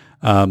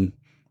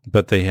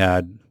 But they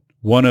had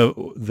one of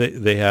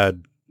the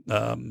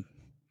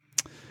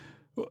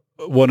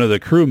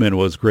crewmen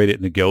was great at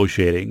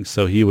negotiating,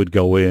 so he would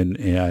go in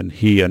and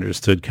he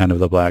understood kind of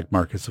the black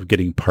markets of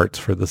getting parts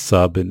for the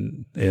sub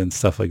and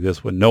stuff like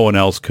this when no one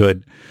else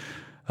could.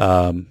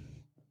 And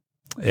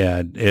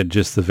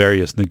just the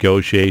various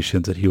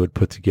negotiations that he would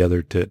put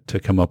together to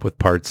come up with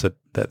parts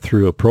that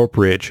through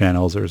appropriate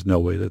channels, there's no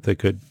way that they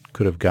could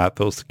have got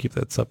those to keep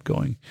that sub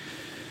going.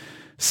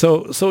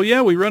 So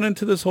yeah, we run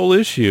into this whole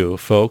issue,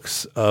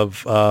 folks,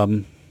 of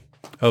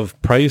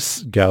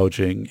price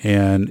gouging,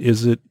 and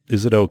is it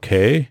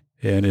okay,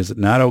 and is it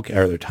not okay?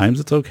 Are there times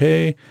it's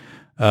okay?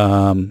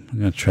 I'm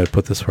going to try to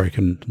put this where I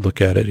can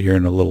look at it here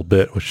in a little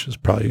bit, which is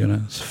probably going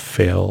to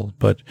fail,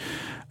 but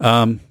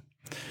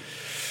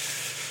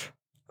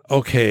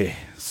okay.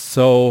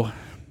 So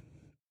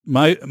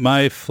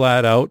my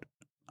flat out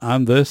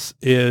on this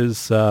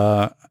is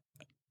I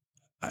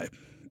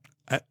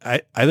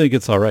think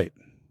it's all right.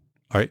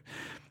 All right.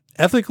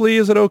 Ethically,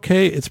 is it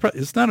okay?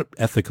 It's not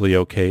ethically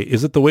okay.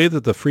 Is it the way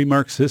that the free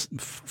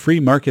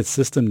market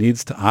system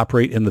needs to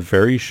operate in the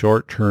very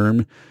short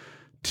term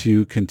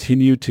to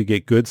continue to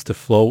get goods to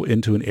flow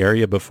into an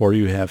area before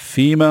you have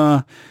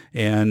FEMA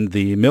and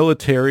the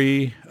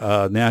military,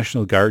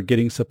 National Guard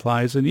getting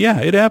supplies? And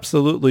yeah, it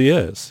absolutely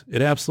is.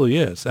 It absolutely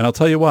is. And I'll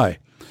tell you why.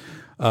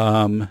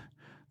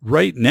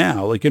 Right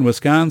now, like in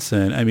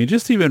Wisconsin, I mean,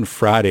 just even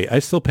Friday, I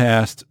still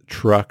passed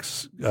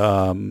trucks,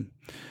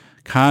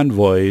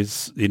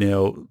 convoys,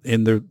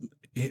 and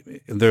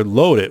they're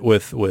loaded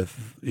with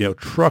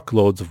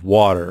truckloads of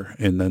water,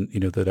 and then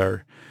that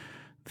are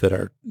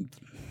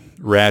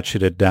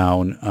ratcheted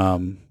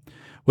down,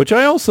 which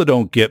I also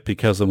don't get,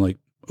 because I'm like,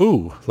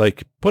 ooh,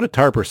 like put a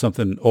tarp or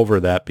something over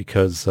that,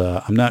 because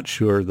I'm not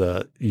sure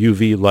the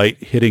UV light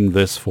hitting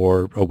this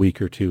for a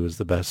week or two is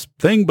the best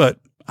thing, but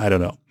I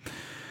don't know.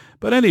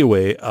 But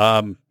anyway,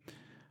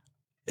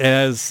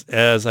 as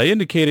I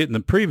indicated in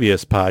the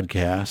previous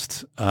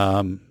podcast,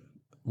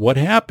 what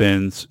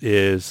happens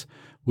is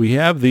we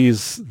have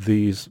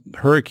these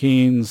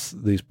hurricanes,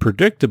 these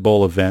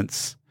predictable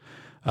events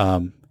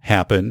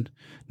happen.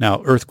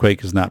 Now,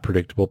 earthquake is not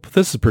predictable, but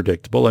this is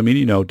predictable. I mean,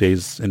 you know,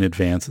 days in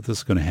advance that this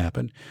is going to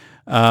happen.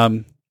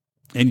 And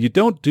you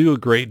don't do a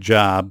great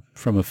job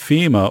from a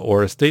FEMA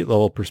or a state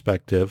level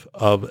perspective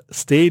of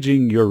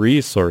staging your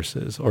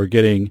resources or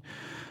getting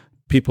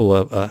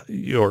people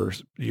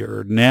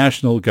your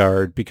National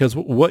Guard, because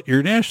what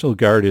your National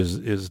Guard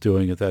is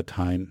doing at that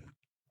time,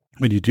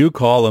 when you do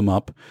call them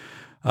up,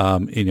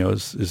 you know,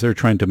 is they're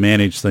trying to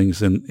manage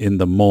things in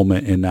the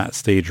moment and not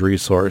stage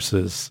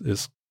resources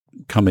is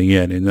coming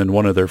in. And then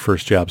one of their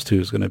first jobs too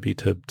is going to be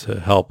to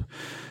help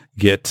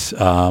get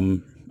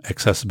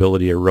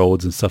accessibility of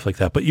roads and stuff like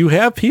that. But you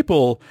have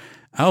people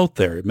out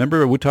there.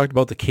 Remember, we talked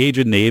about the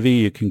Cajun Navy.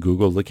 You can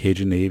Google the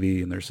Cajun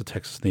Navy, and there's the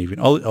Texas Navy,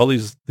 and all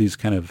these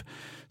kind of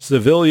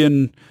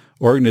civilian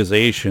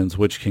organizations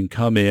which can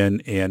come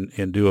in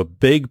and do a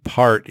big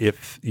part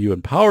if you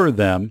empower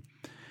them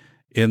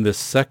in this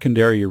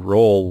secondary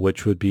role,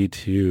 which would be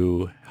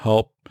to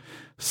help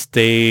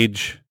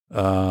stage,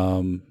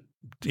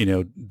 you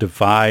know,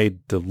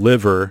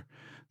 deliver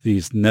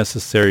these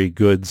necessary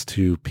goods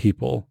to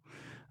people.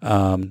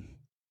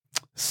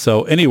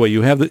 So anyway,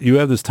 you have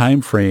this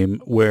time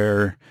frame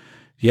where,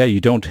 yeah,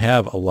 you don't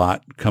have a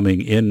lot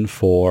coming in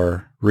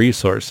for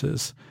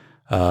resources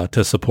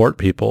to support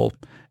people,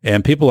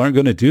 and people aren't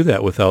going to do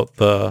that without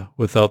the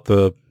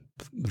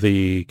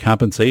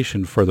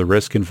compensation for the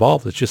risk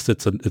involved. It's just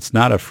it's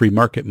not a free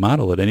market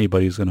model that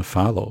anybody's going to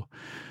follow.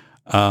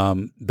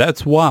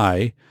 That's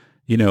why,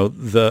 you know,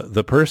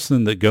 the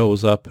person that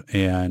goes up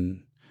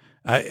and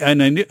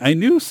I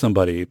knew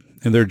somebody,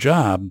 and their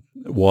job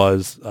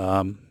was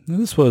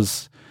this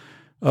was,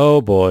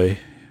 oh boy,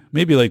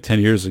 maybe like 10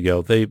 years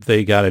ago.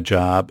 They got a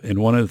job, and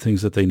one of the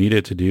things that they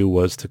needed to do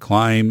was to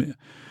climb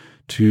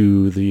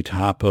to the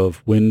top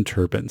of wind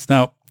turbines.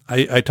 Now,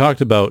 I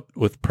talked about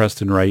with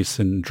Preston Rice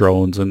and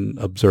drones and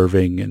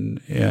observing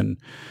and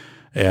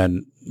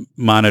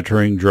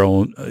monitoring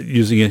drone,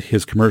 using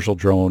his commercial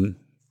drone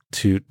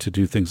to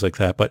do things like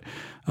that. But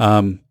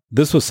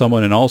this was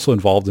someone and also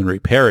involved in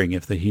repairing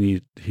if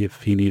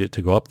he needed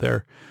to go up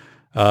there.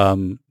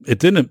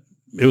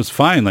 It was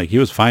fine. Like, he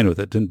was fine with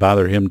it. It didn't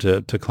bother him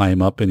to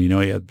climb up, and, you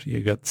know, you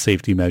got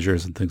safety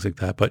measures and things like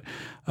that. But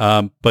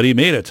he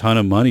made a ton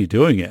of money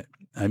doing it.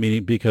 I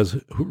mean, because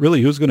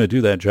really, who's going to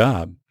do that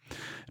job?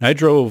 And I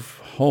drove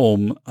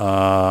home,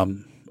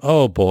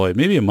 oh boy,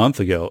 maybe a month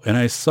ago, and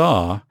I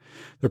saw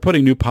they're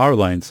putting new power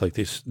lines, like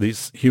these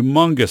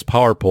humongous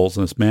power poles,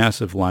 and this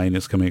massive line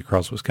is coming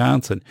across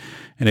Wisconsin,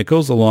 and it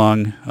goes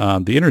along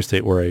the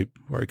interstate where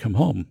I come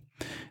home,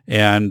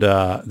 and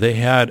they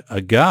had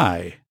a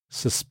guy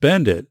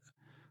suspended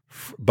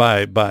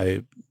by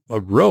a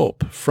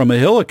rope from a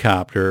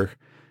helicopter,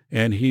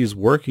 and he's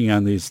working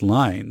on these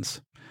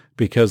lines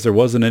because there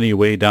wasn't any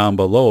way down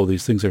below.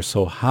 These things are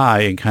so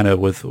high, and kind of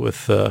with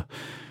the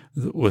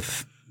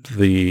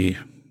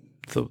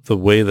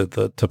way that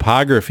the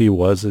topography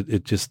was,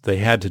 it just, they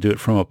had to do it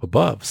from up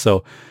above.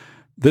 So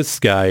this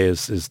guy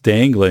is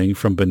dangling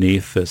from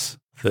beneath this,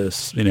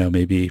 you know,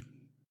 maybe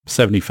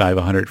 75,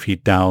 100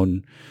 feet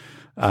down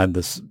on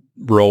this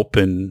rope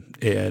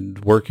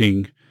and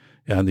working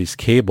on these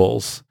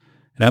cables.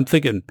 And I'm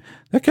thinking,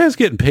 that guy's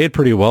getting paid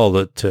pretty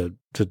well to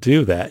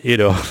do that, you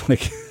know,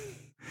 like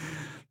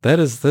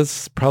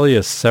that's probably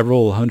a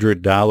several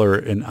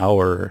 $100 an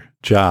hour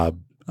job,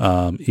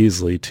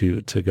 easily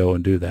to go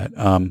and do that.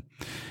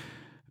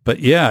 But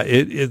yeah,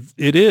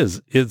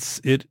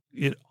 it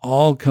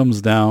all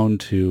comes down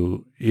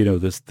to, you know,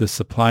 this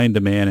supply and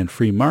demand and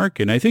free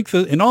market. And I think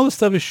and all this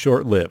stuff is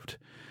short lived,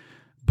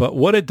 but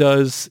what it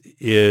does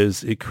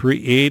is it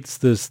creates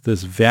this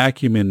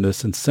vacuum and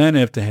this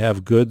incentive to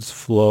have goods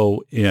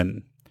flow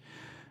in.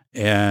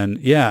 And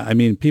yeah, I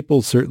mean,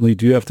 people certainly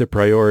do have to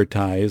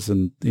prioritize,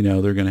 and, you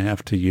know, they're going to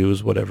have to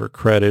use whatever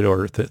credit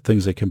or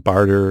things they can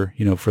barter,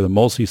 you know, for the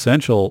most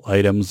essential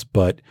items.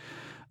 But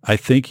I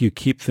think you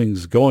keep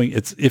things going.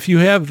 It's if you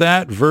have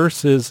that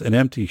versus an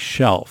empty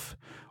shelf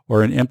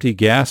or an empty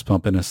gas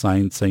pump and a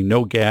sign saying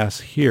no gas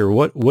here.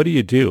 What do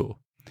you do?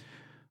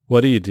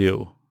 What do you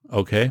do?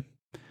 Okay.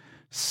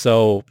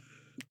 So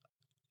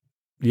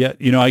yeah,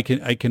 you know, I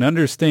can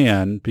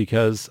understand,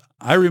 because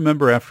I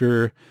remember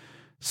after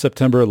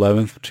September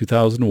 11th,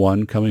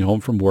 2001, coming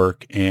home from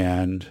work,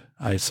 and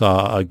I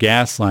saw a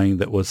gas line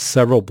that was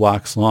several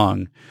blocks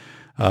long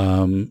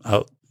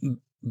out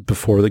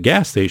before the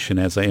gas station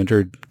as I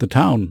entered the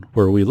town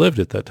where we lived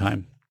at that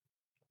time.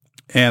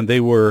 And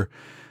they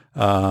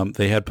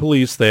had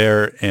police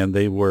there, and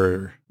they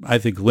were, I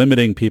think,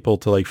 limiting people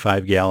to like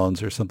 5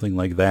 gallons or something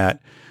like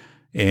that.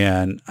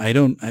 And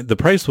the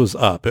price was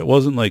up. It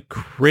wasn't like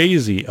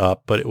crazy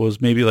up, but it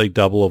was maybe like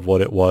double of what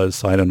it was.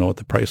 So I don't know what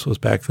the price was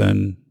back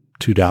then.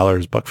 $2,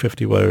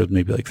 $1.50, whatever,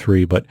 maybe like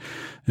 $3, but,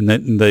 and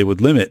then they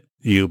would limit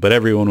you, but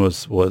everyone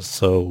was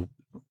so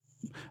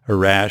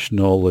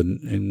irrational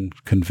and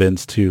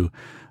convinced to.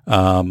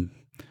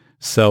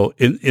 So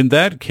in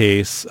that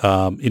case,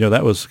 you know,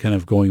 that was kind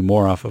of going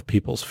more off of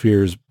people's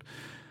fears.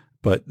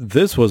 But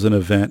this was an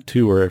event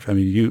too, where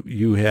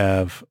you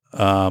have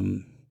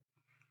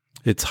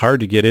it's hard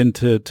to get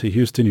into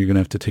Houston. You're going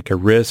to have to take a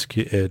risk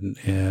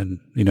and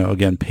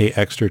again pay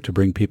extra to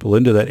bring people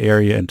into that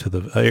area and to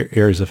the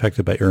areas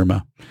affected by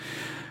Irma.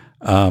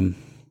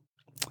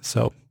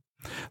 So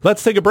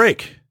let's take a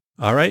break.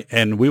 All right,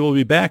 and we will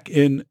be back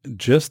in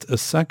just a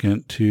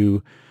second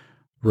to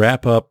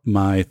wrap up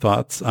my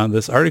thoughts on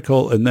this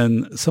article and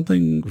then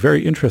something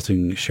very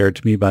interesting shared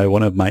to me by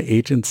one of my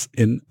agents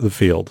in the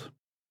field.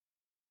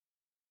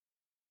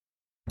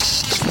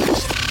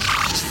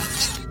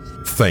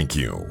 Thank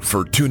you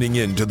for tuning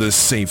in to the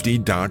Safety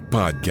Doc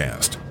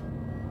Podcast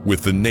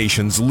with the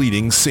nation's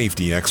leading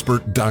safety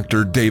expert,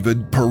 Dr.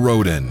 David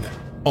Perrodin,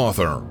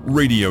 author,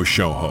 radio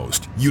show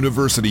host,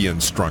 university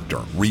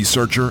instructor,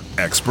 researcher,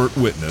 expert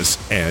witness,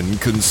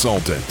 and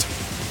consultant.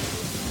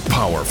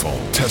 Powerful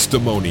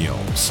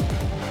testimonials.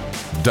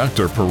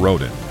 Dr.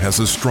 Perrodin has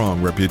a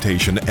strong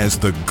reputation as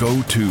the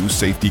go-to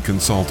safety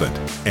consultant,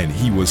 and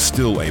he was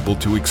still able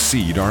to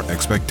exceed our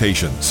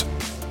expectations.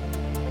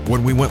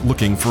 When we went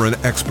looking for an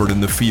expert in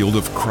the field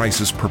of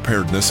crisis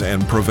preparedness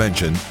and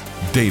prevention,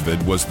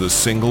 David was the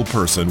single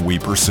person we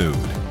pursued.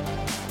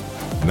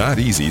 Not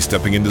easy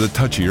stepping into the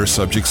touchier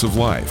subjects of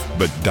life,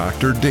 but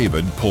Dr.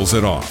 David pulls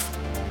it off.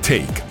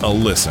 Take a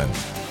listen.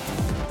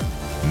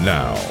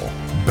 Now,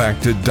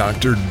 back to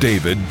Dr.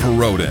 David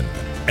Perrodin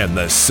and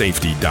the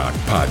Safety Doc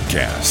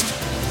Podcast.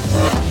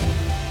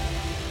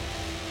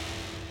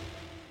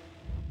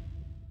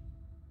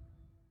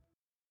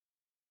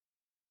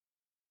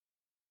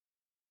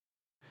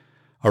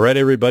 All right,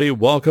 everybody,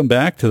 welcome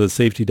back to the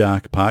Safety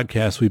Doc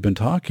Podcast. We've been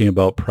talking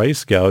about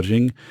price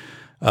gouging,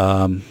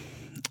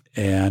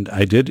 and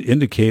I did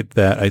indicate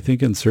that I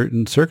think in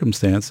certain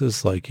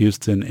circumstances, like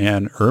Houston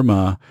and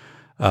Irma,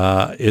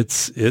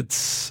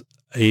 it's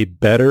a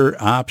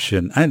better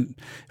option. And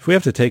if we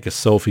have to take a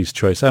Sophie's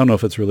choice, I don't know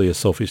if it's really a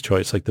Sophie's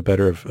choice, like the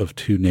better of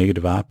two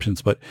negative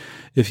options, but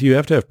if you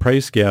have to have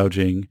price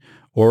gouging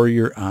or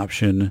your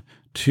option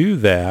to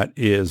that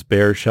is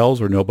bare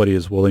shelves where nobody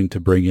is willing to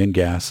bring in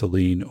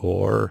gasoline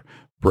or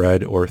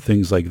bread or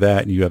things like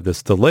that, and you have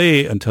this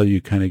delay until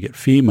you kind of get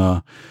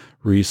FEMA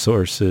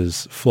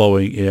resources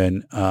flowing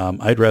in,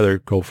 I'd rather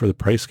go for the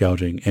price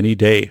gouging any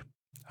day.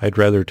 I'd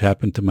rather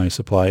tap into my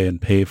supply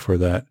and pay for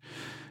that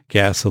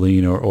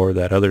gasoline or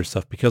that other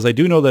stuff, because I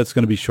do know that's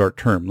going to be short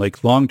term.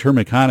 Like long-term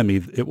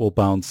economy, it will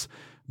bounce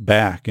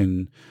back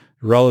in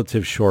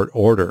relative short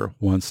order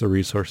once the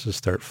resources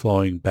start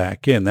flowing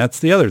back in. That's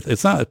the other.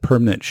 It's not a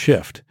permanent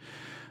shift,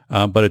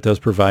 but it does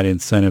provide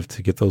incentive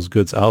to get those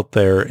goods out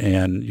there,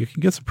 and you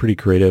can get some pretty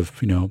creative,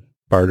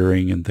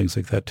 bartering and things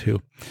like that too.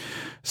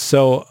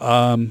 So,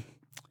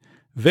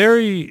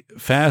 very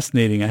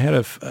fascinating. I had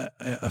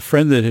a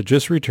friend that had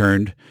just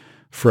returned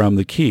from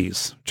the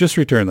Keys,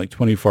 like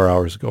 24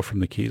 hours ago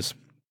from the Keys.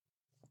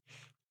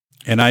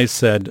 And I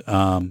said,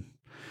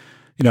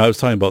 I was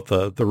talking about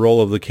the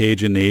role of the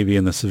Cajun Navy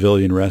and the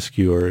civilian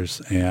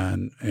rescuers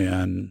and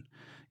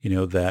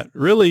that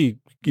really,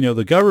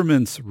 the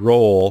government's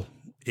role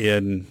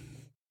in,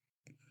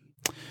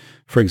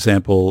 for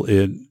example,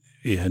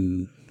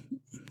 in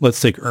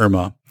let's take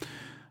Irma,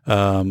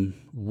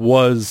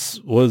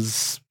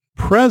 was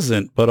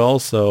present, but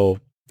also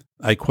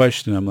I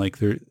question. I'm like,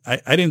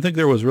 I didn't think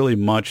there was really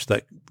much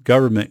that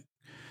government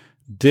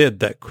did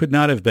that could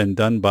not have been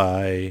done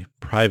by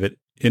private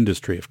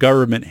industry if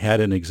government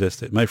hadn't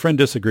existed. My friend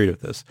disagreed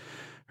with this.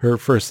 Her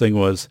first thing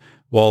was,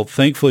 well,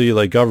 thankfully,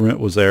 like government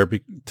was there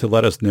to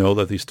let us know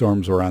that these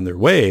storms were on their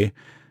way,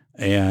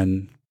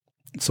 and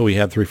so we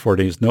had 3-4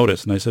 days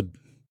notice. And I said,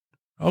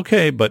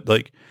 okay, but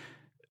like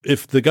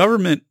if the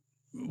government,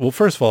 well,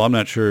 first of all, I'm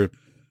not sure.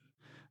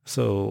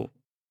 So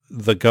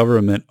the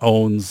government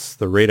owns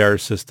the radar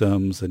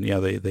systems, and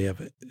they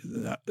have,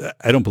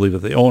 I don't believe that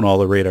they own all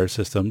the radar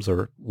systems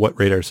or what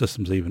radar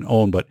systems they even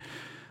own, but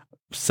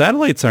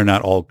satellites are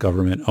not all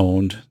government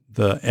owned.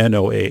 The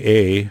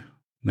NOAA,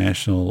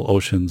 National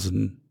Oceans,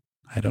 and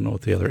I don't know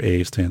what the other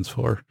A stands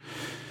for.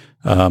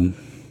 And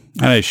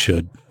I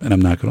should, and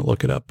I'm not going to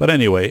look it up. But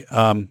anyway,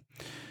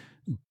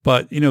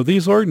 but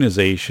these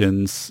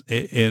organizations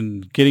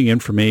in getting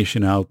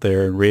information out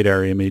there and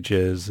radar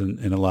images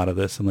and a lot of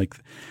this, and like,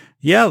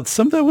 yeah,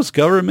 some of that was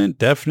government,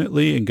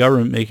 definitely, and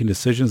government making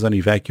decisions on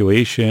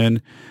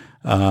evacuation,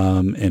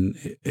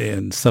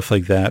 and stuff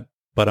like that.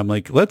 But I'm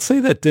like, let's say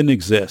that didn't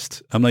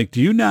exist. I'm like,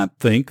 do you not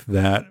think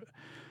that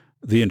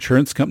the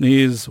insurance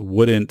companies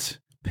wouldn't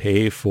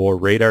pay for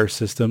radar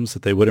systems,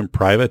 that they wouldn't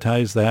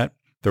privatize that?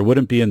 There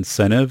wouldn't be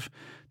incentive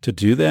to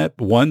do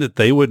that. One, that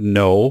they would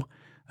know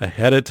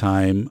ahead of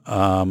time,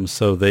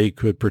 so they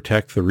could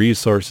protect the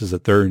resources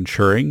that they're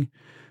insuring,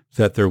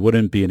 that there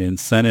wouldn't be an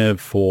incentive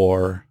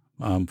for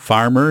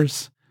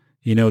farmers,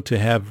 to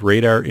have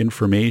radar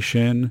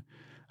information,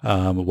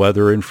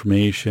 weather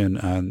information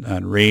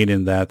on rain,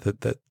 and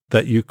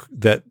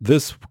that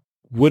this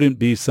wouldn't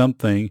be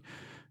something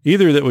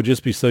either that would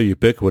just be so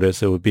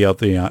ubiquitous. It would be out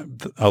there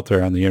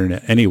on the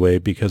internet anyway,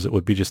 because it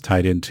would be just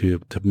tied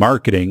into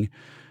marketing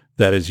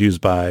that is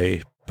used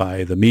by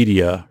by the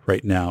media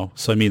right now.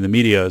 So, I mean, the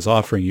media is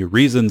offering you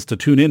reasons to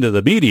tune into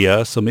the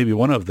media. So maybe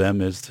one of them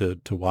is to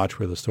watch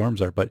where the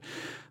storms are. But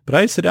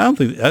I said, I don't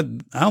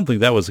think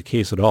that was the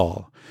case at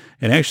all.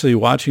 And actually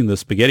watching the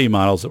spaghetti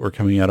models that were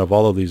coming out of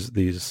all of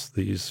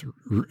these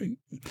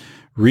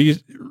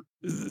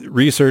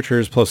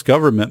researchers plus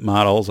government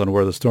models on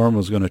where the storm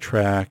was going to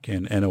track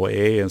and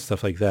NOAA and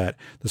stuff like that,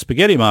 the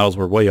spaghetti models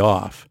were way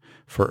off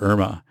for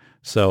Irma.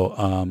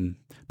 So,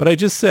 but I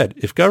just said,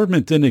 if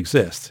government didn't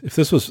exist, if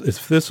this was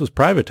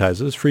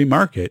privatized, it was free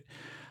market,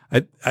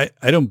 I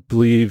don't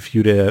believe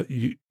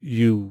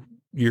your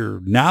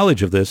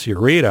knowledge of this, your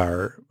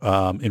radar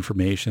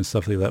information,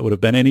 stuff like that would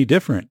have been any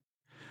different.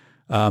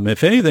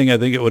 If anything, I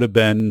think it would have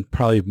been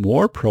probably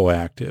more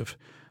proactive.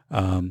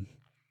 And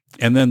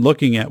then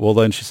looking at, well,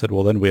 then she said,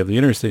 well, then we have the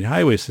interstate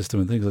highway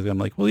system and things like that. I'm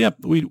like, well, yeah,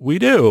 we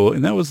do.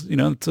 And that was,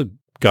 it's a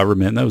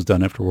government that was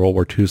done after World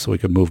War II, so we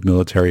could move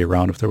military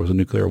around if there was a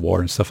nuclear war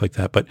and stuff like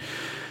that. But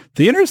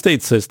the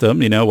interstate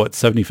system,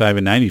 75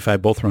 and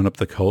 95 both run up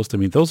the coast. I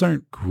mean, those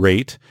aren't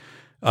great.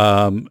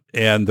 And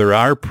there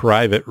are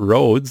private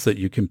roads that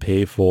you can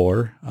pay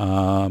for.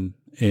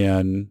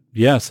 And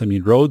yes, I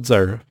mean, roads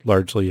are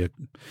largely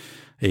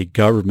a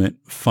government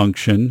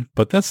function,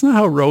 but that's not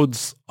how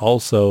roads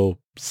also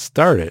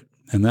started.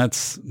 And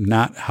that's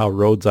not how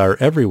roads are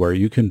everywhere.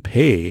 You can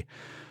pay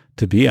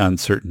to be on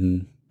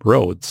certain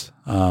roads.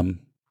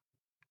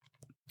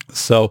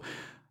 So,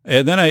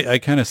 and then I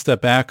kind of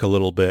stepped back a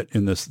little bit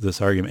in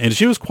this argument, and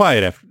she was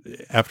quiet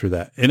after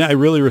that. And I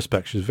really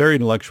respect, she's very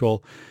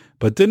intellectual,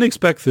 but didn't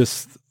expect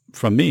this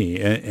from me.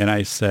 And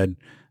I said,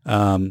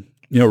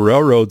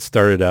 railroads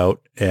started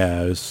out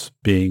as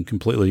being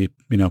completely,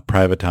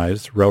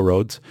 privatized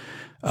railroads.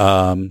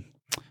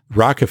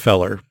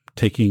 Rockefeller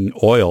taking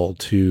oil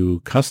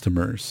to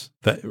customers,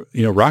 that,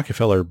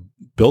 Rockefeller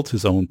built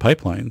his own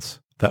pipelines.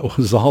 That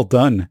was all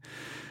done,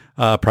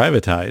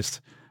 privatized.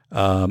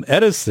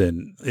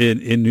 Edison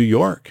in New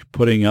York,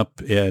 putting up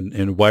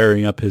and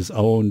wiring up his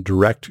own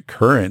direct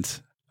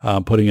current,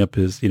 putting up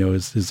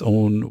his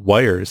own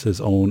wires,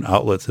 his own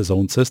outlets, his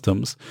own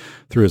systems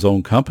through his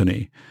own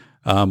company.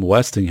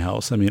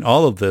 Westinghouse. I mean,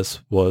 all of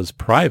this was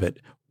private.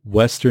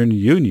 Western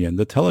Union,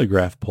 the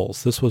telegraph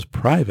poles, this was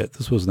private.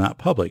 This was not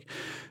public.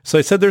 So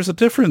I said there's a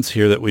difference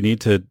here that we need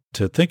to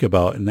think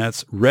about, and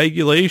that's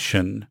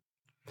regulation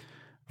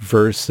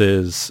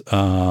versus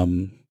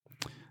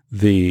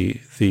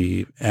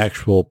the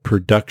actual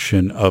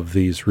production of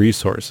these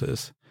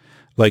resources.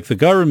 Like, the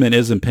government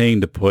isn't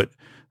paying to put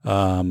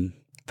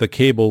the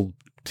cable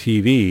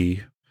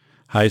TV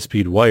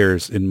high-speed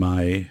wires in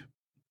my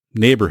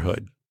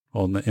neighborhood.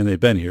 Well, and they've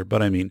been here,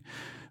 but I mean,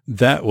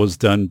 that was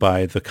done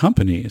by the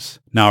companies.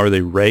 Now, are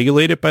they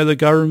regulated by the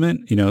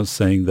government?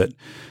 Saying that,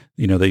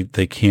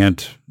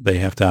 they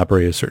have to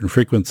operate a certain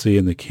frequency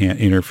and they can't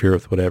interfere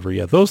with whatever.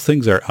 Yeah, those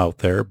things are out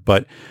there,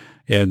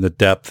 and the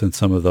depth and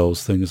some of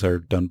those things are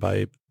done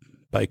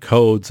by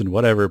codes and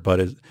whatever.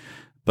 But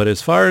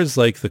as far as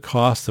like the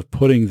cost of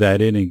putting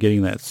that in and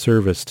getting that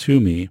service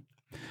to me,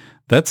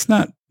 that's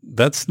not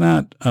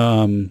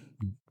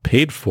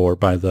paid for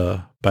by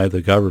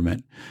the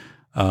government.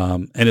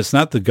 And it's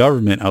not the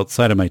government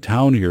outside of my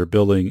town here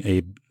building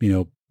a,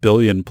 $1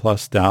 billion+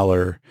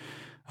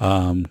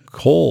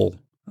 coal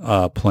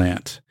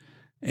plant.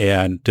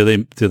 And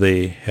do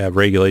they have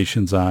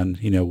regulations on,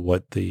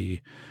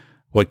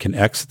 what can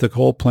exit the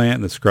coal plant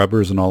and the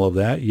scrubbers and all of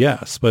that?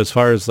 Yes. But as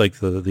far as like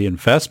the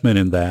investment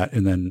in that,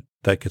 and then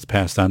that gets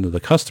passed on to the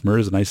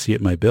customers, and I see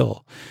it in my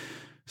bill.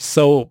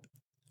 So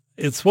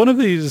it's one of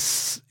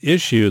these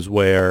issues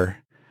where,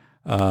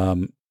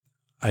 I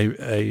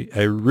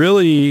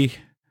really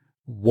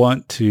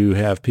want to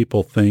have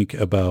people think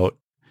about,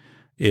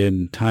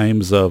 in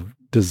times of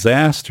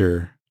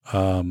disaster,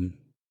 and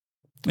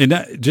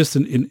not just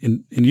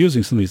in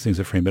using some of these things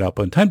to frame it out,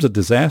 but in times of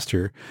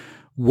disaster,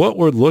 what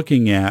we're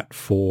looking at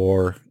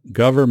for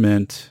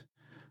government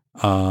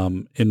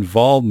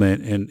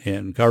involvement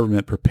and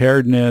government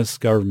preparedness,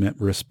 government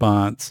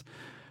response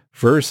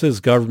versus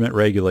government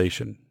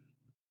regulation.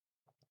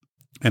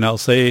 And I'll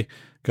say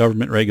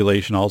government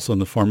regulation also in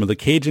the form of the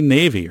Cajun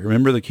Navy.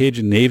 Remember the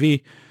Cajun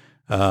Navy?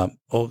 I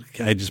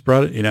just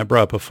brought it, I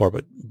brought it before,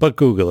 but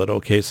Google it.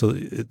 Okay. So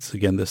it's,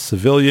 again, this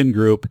civilian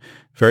group,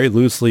 very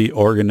loosely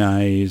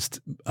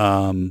organized,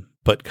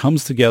 but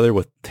comes together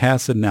with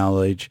tacit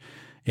knowledge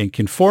and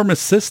can form a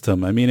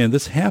system. I mean, and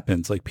this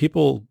happens, like,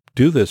 people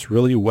do this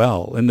really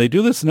well, and they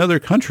do this in other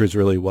countries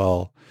really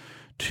well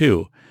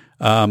too.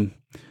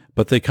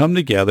 But they come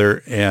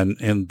together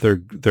and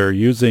they're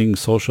using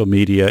social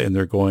media, and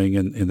they're going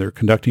and they're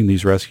conducting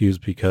these rescues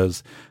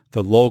because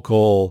the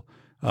local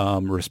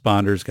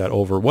responders got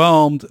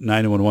overwhelmed.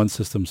 911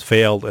 systems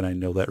failed. And I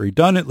know that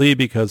redundantly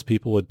because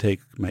people would take,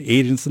 my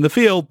agents in the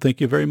field,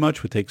 thank you very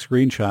much, would take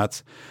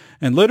screenshots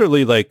and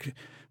literally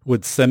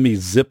would send me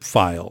zip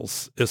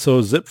files. So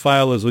a zip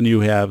file is when you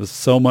have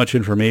so much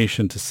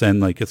information to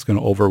send, it's going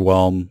to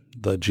overwhelm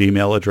the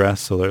Gmail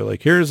address. So they're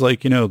like, here's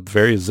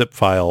various zip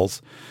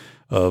files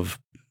of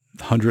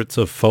hundreds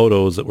of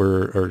photos that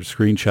or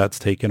screenshots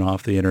taken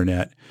off the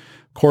internet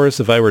Of course,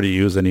 if I were to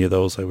use any of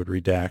those, I would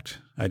redact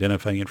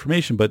identifying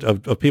information. But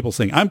of people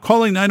saying, I'm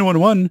calling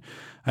 911,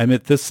 I'm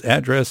at this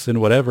address and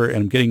whatever, and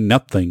I'm getting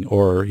nothing,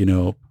 or,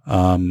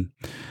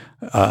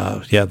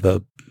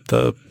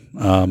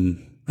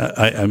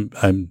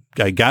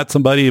 I got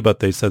somebody,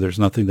 but they said there's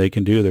nothing they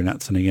can do. They're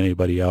not sending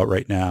anybody out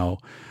right now,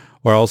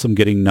 or else I'm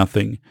getting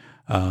nothing.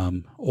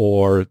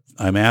 Or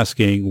I'm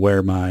asking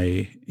where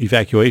my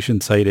evacuation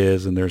site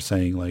is, and they're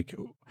saying like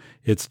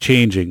it's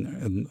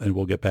changing, and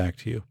we'll get back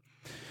to you.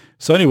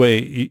 So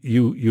anyway,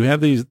 you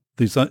have these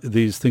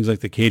things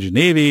like the Cajun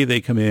Navy.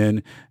 They come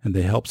in and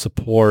they help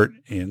support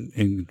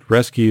and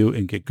rescue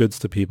and get goods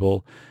to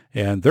people,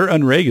 and they're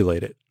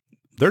unregulated.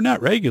 They're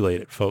not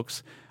regulated,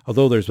 folks.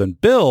 Although there's been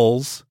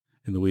bills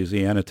in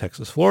Louisiana,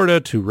 Texas,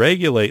 Florida to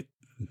regulate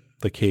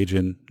the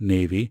Cajun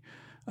Navy,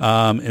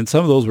 and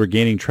some of those were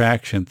gaining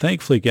traction.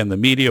 Thankfully, again, the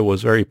media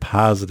was very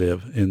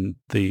positive in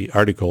the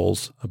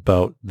articles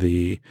about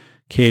the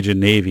Cajun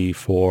Navy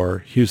for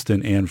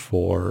Houston and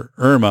for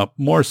Irma,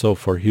 more so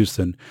for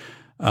Houston.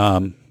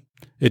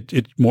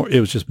 It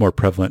was just more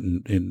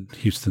prevalent in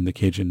Houston, the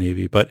Cajun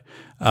Navy, but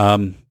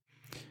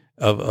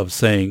of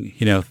saying,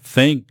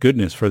 thank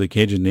goodness for the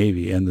Cajun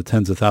Navy and the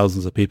tens of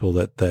thousands of people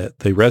that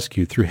they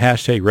rescue through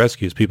hashtag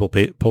rescues, people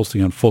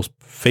posting on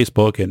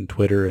Facebook and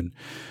Twitter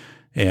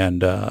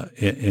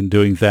and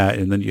doing that.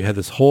 And then you had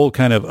this whole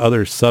kind of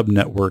other sub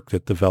network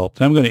that developed.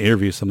 And I'm going to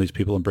interview some of these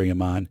people and bring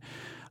them on.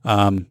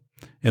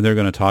 And they're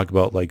going to talk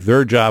about like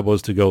their job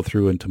was to go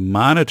through and to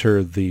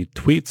monitor the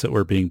tweets that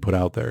were being put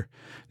out there.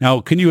 Now,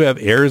 can you have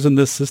errors in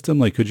this system?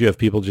 Like, could you have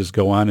people just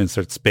go on and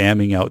start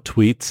spamming out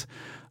tweets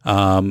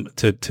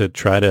to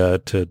try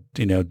to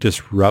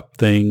disrupt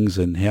things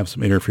and have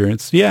some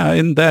interference? Yeah,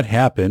 and that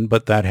happened,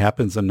 but that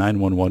happens in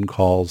 911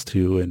 calls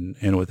too,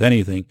 and with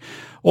anything.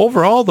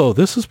 Overall, though,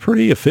 this is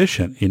pretty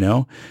efficient.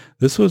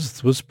 This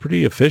was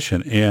pretty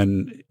efficient,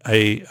 and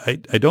I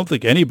don't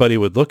think anybody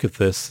would look at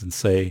this and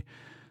say,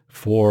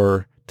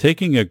 for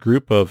taking a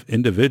group of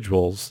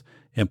individuals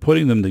and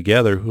putting them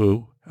together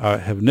who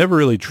have never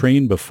really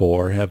trained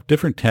before, have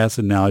different tasks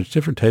and knowledge,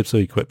 different types of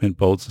equipment,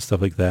 boats and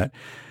stuff like that.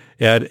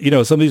 And,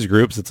 some of these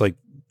groups, it's like,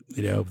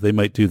 they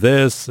might do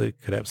this. They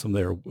could have some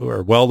there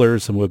are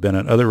welders, some who have been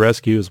on other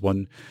rescues.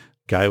 One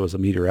guy was a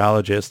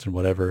meteorologist and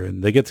whatever,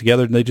 and they get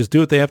together and they just do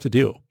what they have to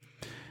do.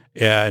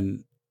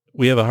 And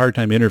we have a hard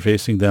time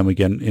interfacing them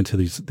again into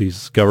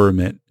these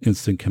government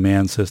instant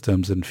command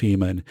systems and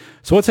FEMA. And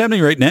so what's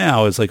happening right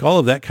now is like all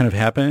of that kind of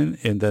happened,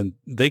 and then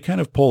they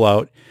kind of pull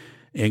out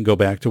and go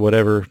back to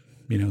whatever,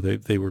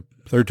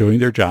 they're doing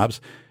their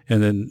jobs.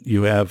 And then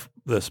you have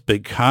this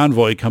big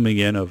convoy coming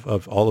in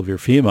of all of your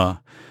FEMA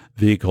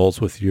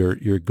vehicles with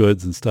your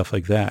goods and stuff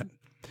like that.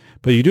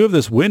 But you do have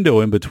this window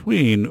in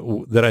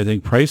between that I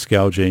think price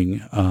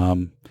gouging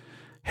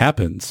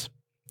happens.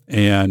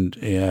 And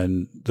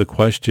the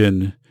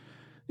question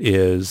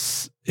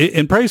is,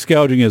 and price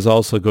gouging is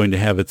also going to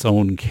have its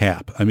own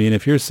cap. I mean,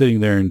 if you're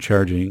sitting there and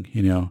charging,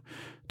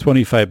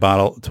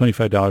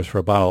 $25 for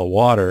a bottle of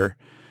water,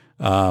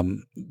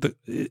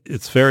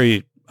 it's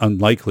very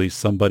unlikely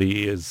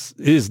somebody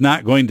is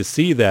not going to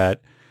see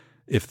that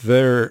if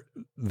they're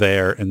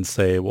there and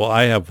say, well,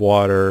 I have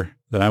water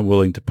that I'm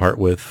willing to part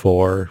with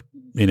for,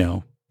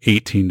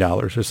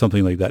 $18 or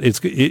something like that.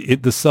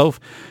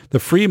 The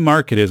free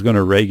market is going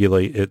to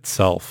regulate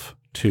itself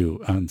too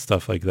on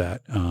stuff like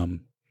that.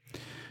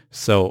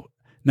 So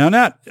now,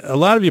 not a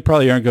lot of you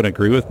probably aren't going to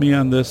agree with me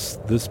on this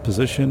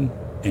position,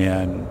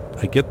 and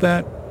I get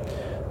that.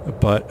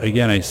 But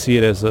again, I see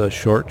it as a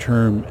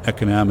short-term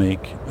economic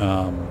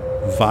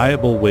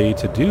viable way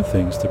to do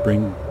things, to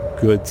bring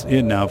goods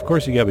in. Now, of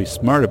course, you got to be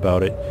smart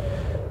about it.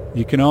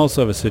 You can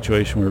also have a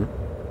situation where,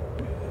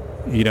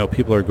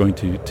 people are going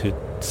to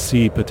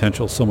see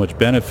potential so much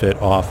benefit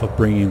off of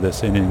bringing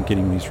this in and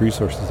getting these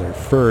resources there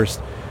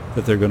first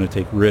that they're going to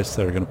take risks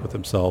that are going to put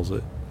themselves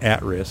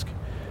at risk.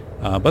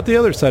 But the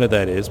other side of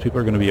that is people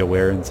are going to be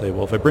aware and say,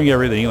 well, if I bring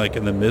everything like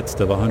in the midst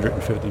of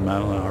 150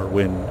 mile an hour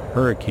wind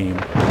hurricane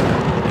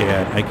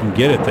and I can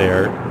get it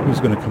there,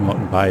 who's going to come out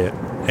and buy it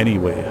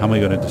anyway? How am I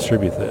going to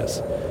distribute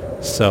this?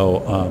 So,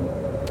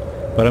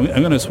 but I'm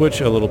going to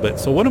switch a little bit.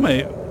 So one of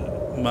my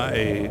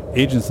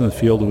agents in the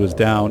field who was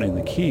down in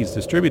the Keys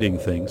distributing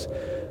things,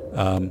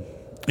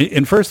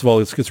 and first of all,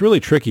 it's really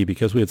tricky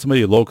because we had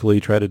somebody locally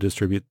try to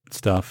distribute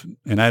stuff,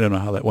 and I don't know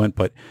how that went,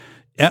 but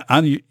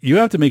you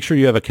have to make sure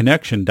you have a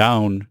connection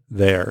down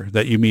there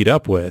that you meet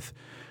up with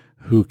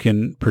who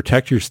can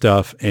protect your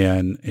stuff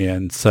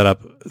and set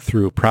up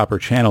through proper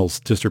channels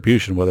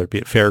distribution, whether it be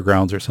at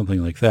fairgrounds or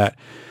something like that.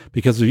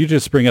 Because if you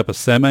just bring up a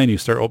semi and you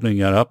start opening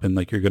it up and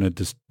like you're going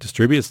to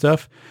distribute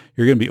stuff,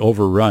 you're going to be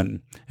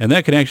overrun. And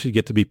that can actually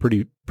get to be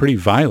pretty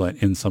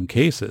violent in some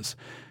cases.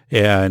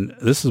 And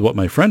this is what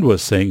my friend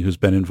was saying, who's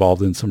been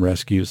involved in some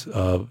rescues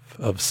of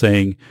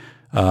saying,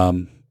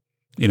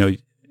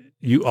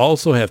 you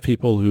also have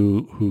people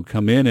who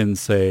come in and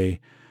say,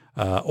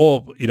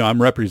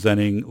 I'm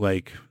representing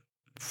like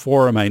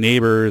 4 of my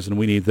neighbors and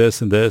we need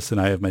this and this,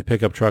 and I have my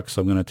pickup truck,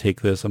 so I'm going to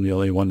take this. I'm the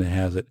only one that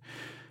has it.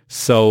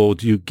 So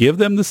do you give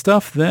them the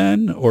stuff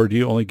then, or do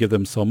you only give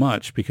them so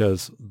much?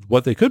 Because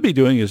what they could be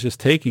doing is just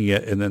taking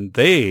it and then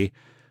they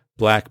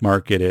black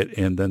market it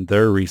and then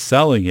they're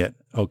reselling it.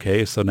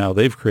 Okay, so now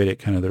they've created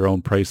kind of their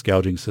own price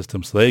gouging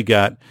system. So they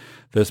got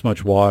this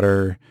much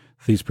water,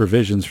 these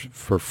provisions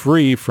for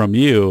free from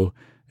you,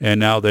 and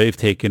now they've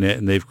taken it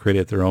and they've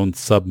created their own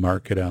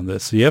sub-market on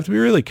this. So you have to be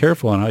really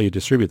careful on how you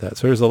distribute that.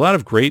 So there's a lot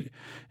of great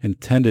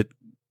intended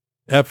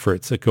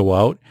efforts that go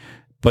out,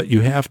 but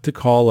you have to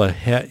call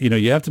ahead.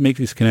 You have to make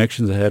these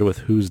connections ahead with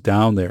who's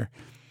down there.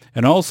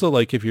 And also,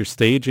 like if you're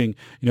staging,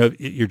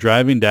 you're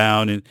driving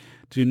down, and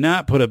do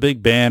not put a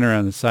big banner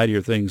on the side of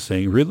your thing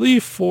saying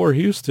relief for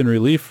Houston,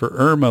 relief for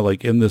Irma,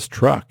 like in this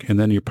truck. And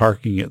then you're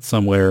parking it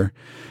somewhere,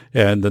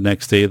 and the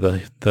next day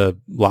the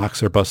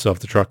locks are busted off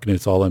the truck and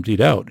it's all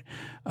emptied out.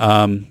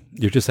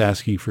 You're just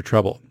asking for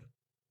trouble.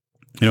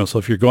 So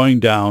if you're going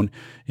down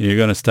and you're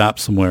going to stop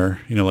somewhere,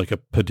 like a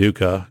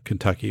Paducah,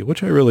 Kentucky,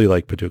 which I really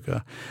like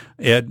Paducah,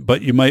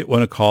 but you might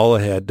want to call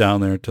ahead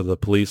down there to the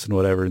police and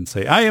whatever and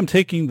say, I am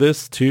taking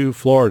this to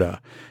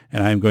Florida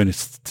and I'm going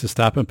to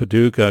stop in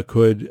Paducah.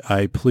 Could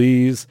I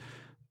please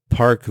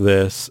park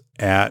this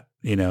at,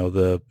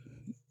 the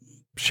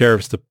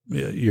sheriff's,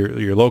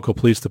 your local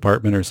police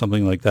department or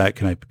something like that?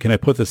 Can I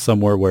put this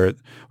somewhere or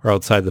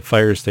outside the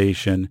fire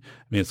station?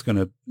 I mean, it's going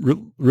to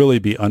really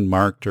be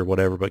unmarked or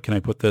whatever, but can I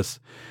put this?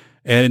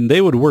 And they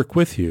would work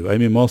with you. I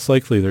mean, most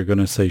likely they're going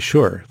to say,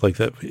 sure, like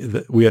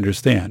that we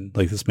understand,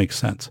 like this makes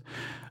sense.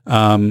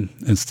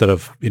 Instead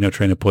of,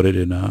 trying to put it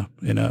in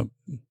a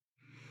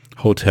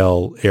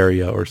hotel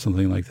area or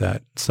something like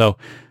that. So,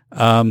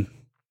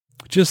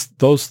 just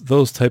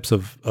those types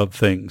of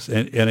things.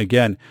 And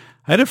again,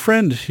 I had a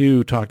friend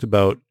who talked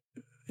about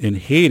in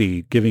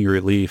Haiti giving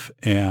relief,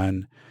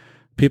 and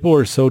people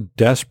were so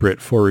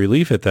desperate for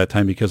relief at that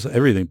time because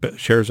everything,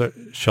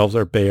 shelves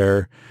are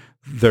bare.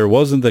 There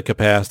wasn't the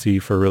capacity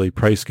for really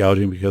price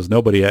gouging because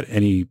nobody had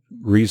any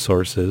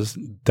resources,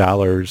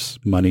 dollars,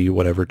 money,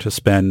 whatever, to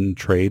spend,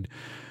 trade.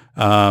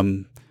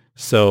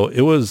 So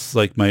it was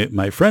like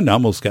my friend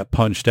almost got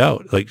punched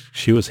out. Like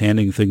she was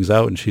handing things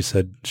out, and she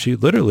said she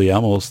literally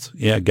almost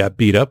got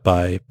beat up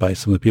by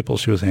some of the people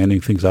she was handing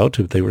things out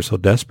to. They were so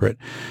desperate.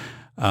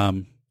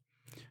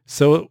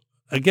 So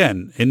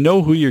again, and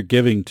know who you're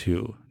giving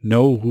to.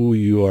 Know who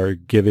you are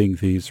giving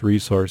these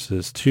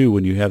resources to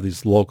when you have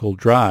these local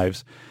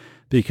drives.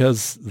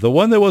 Because the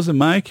one that was in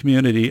my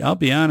community, I'll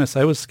be honest,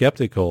 I was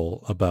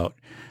skeptical about.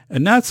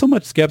 And not so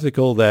much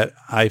skeptical that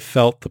I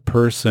felt the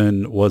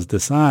person was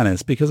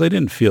dishonest, because I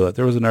didn't feel it.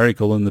 There was an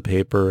article in the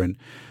paper and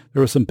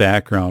there was some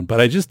background, but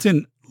I just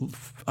didn't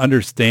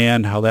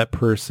understand how that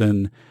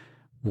person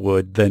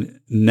would then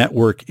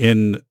network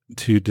in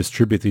to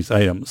distribute these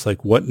items,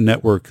 like what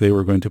network they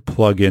were going to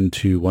plug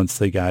into once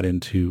they got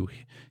into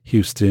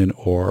Houston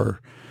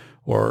or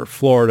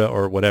Florida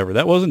or whatever.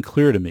 That wasn't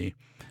clear to me.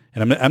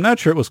 And I'm not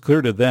sure it was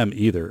clear to them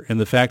either. And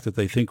the fact that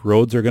they think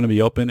roads are going to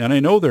be open, and I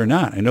know they're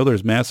not. I know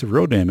there's massive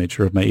road damage.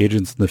 Or my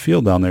agents in the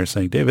field down there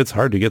saying, Dave, it's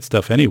hard to get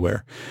stuff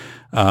anywhere.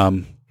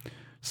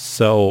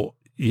 So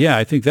yeah,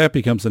 I think that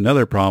becomes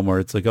another problem where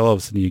it's like all of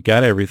a sudden you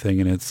got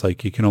everything, and it's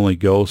like you can only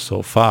go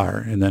so far.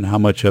 And then how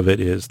much of it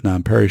is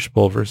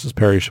non-perishable versus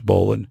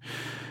perishable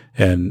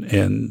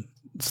and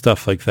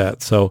stuff like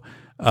that. So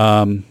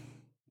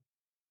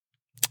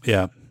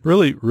yeah,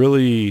 really,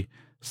 really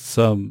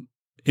some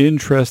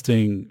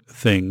interesting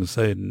things.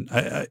 And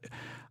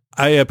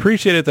I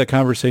appreciated that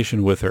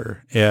conversation with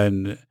her.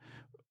 And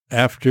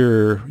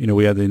after,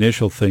 we had the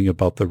initial thing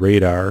about the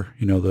radar,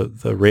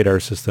 the radar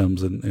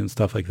systems and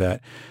stuff like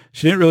that,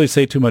 she didn't really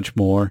say too much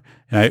more.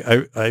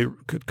 And I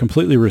could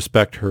completely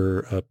respect her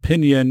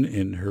opinion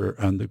in her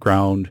on the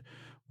ground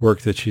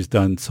work that she's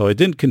done. So I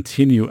didn't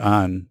continue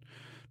on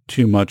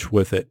too much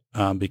with it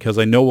because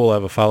I know we'll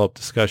have a follow-up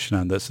discussion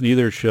on this. And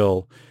either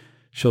she'll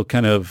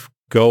kind of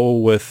go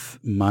with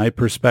my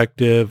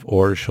perspective,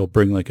 or she'll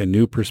bring like a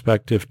new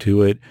perspective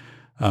to it.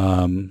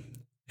 And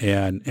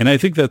I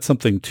think that's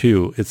something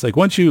too. It's like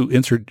once you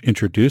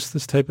introduce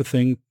this type of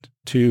thing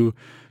to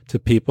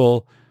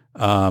people,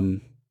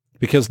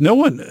 because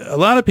a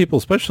lot of people,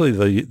 especially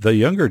the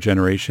younger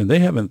generation, they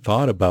haven't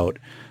thought about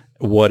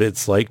what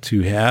it's like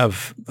to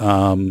have,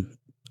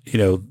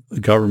 the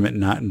government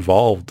not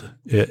involved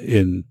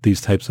in these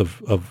types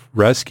of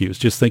rescues,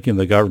 just thinking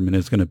the government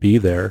is going to be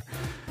there.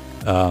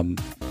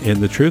 And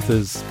the truth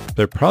is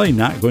they're probably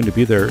not going to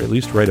be there, at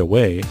least right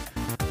away.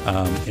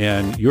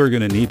 And you're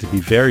going to need to be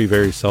very,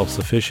 very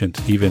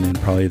self-sufficient, even in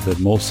probably the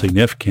most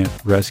significant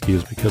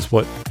rescues, because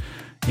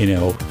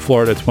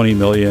Florida, 20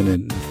 million,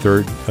 and a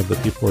third of the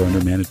people are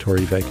under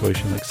mandatory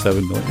evacuation, like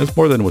 7 million. That's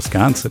more than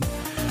Wisconsin.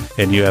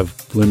 And you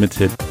have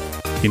limited,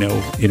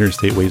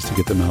 interstate ways to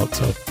get them out.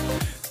 So,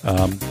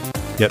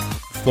 yet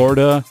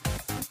Florida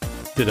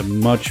did a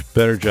much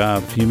better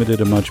job. FEMA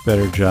did a much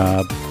better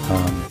job.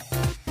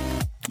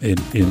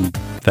 In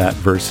that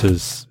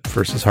versus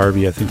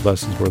Harvey. I think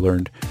lessons were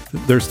learned.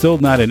 There's still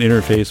not an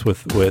interface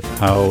with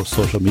how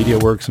social media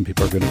works, and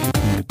people are going to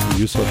continue to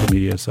use social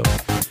media. So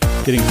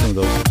getting some of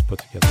those things put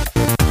together.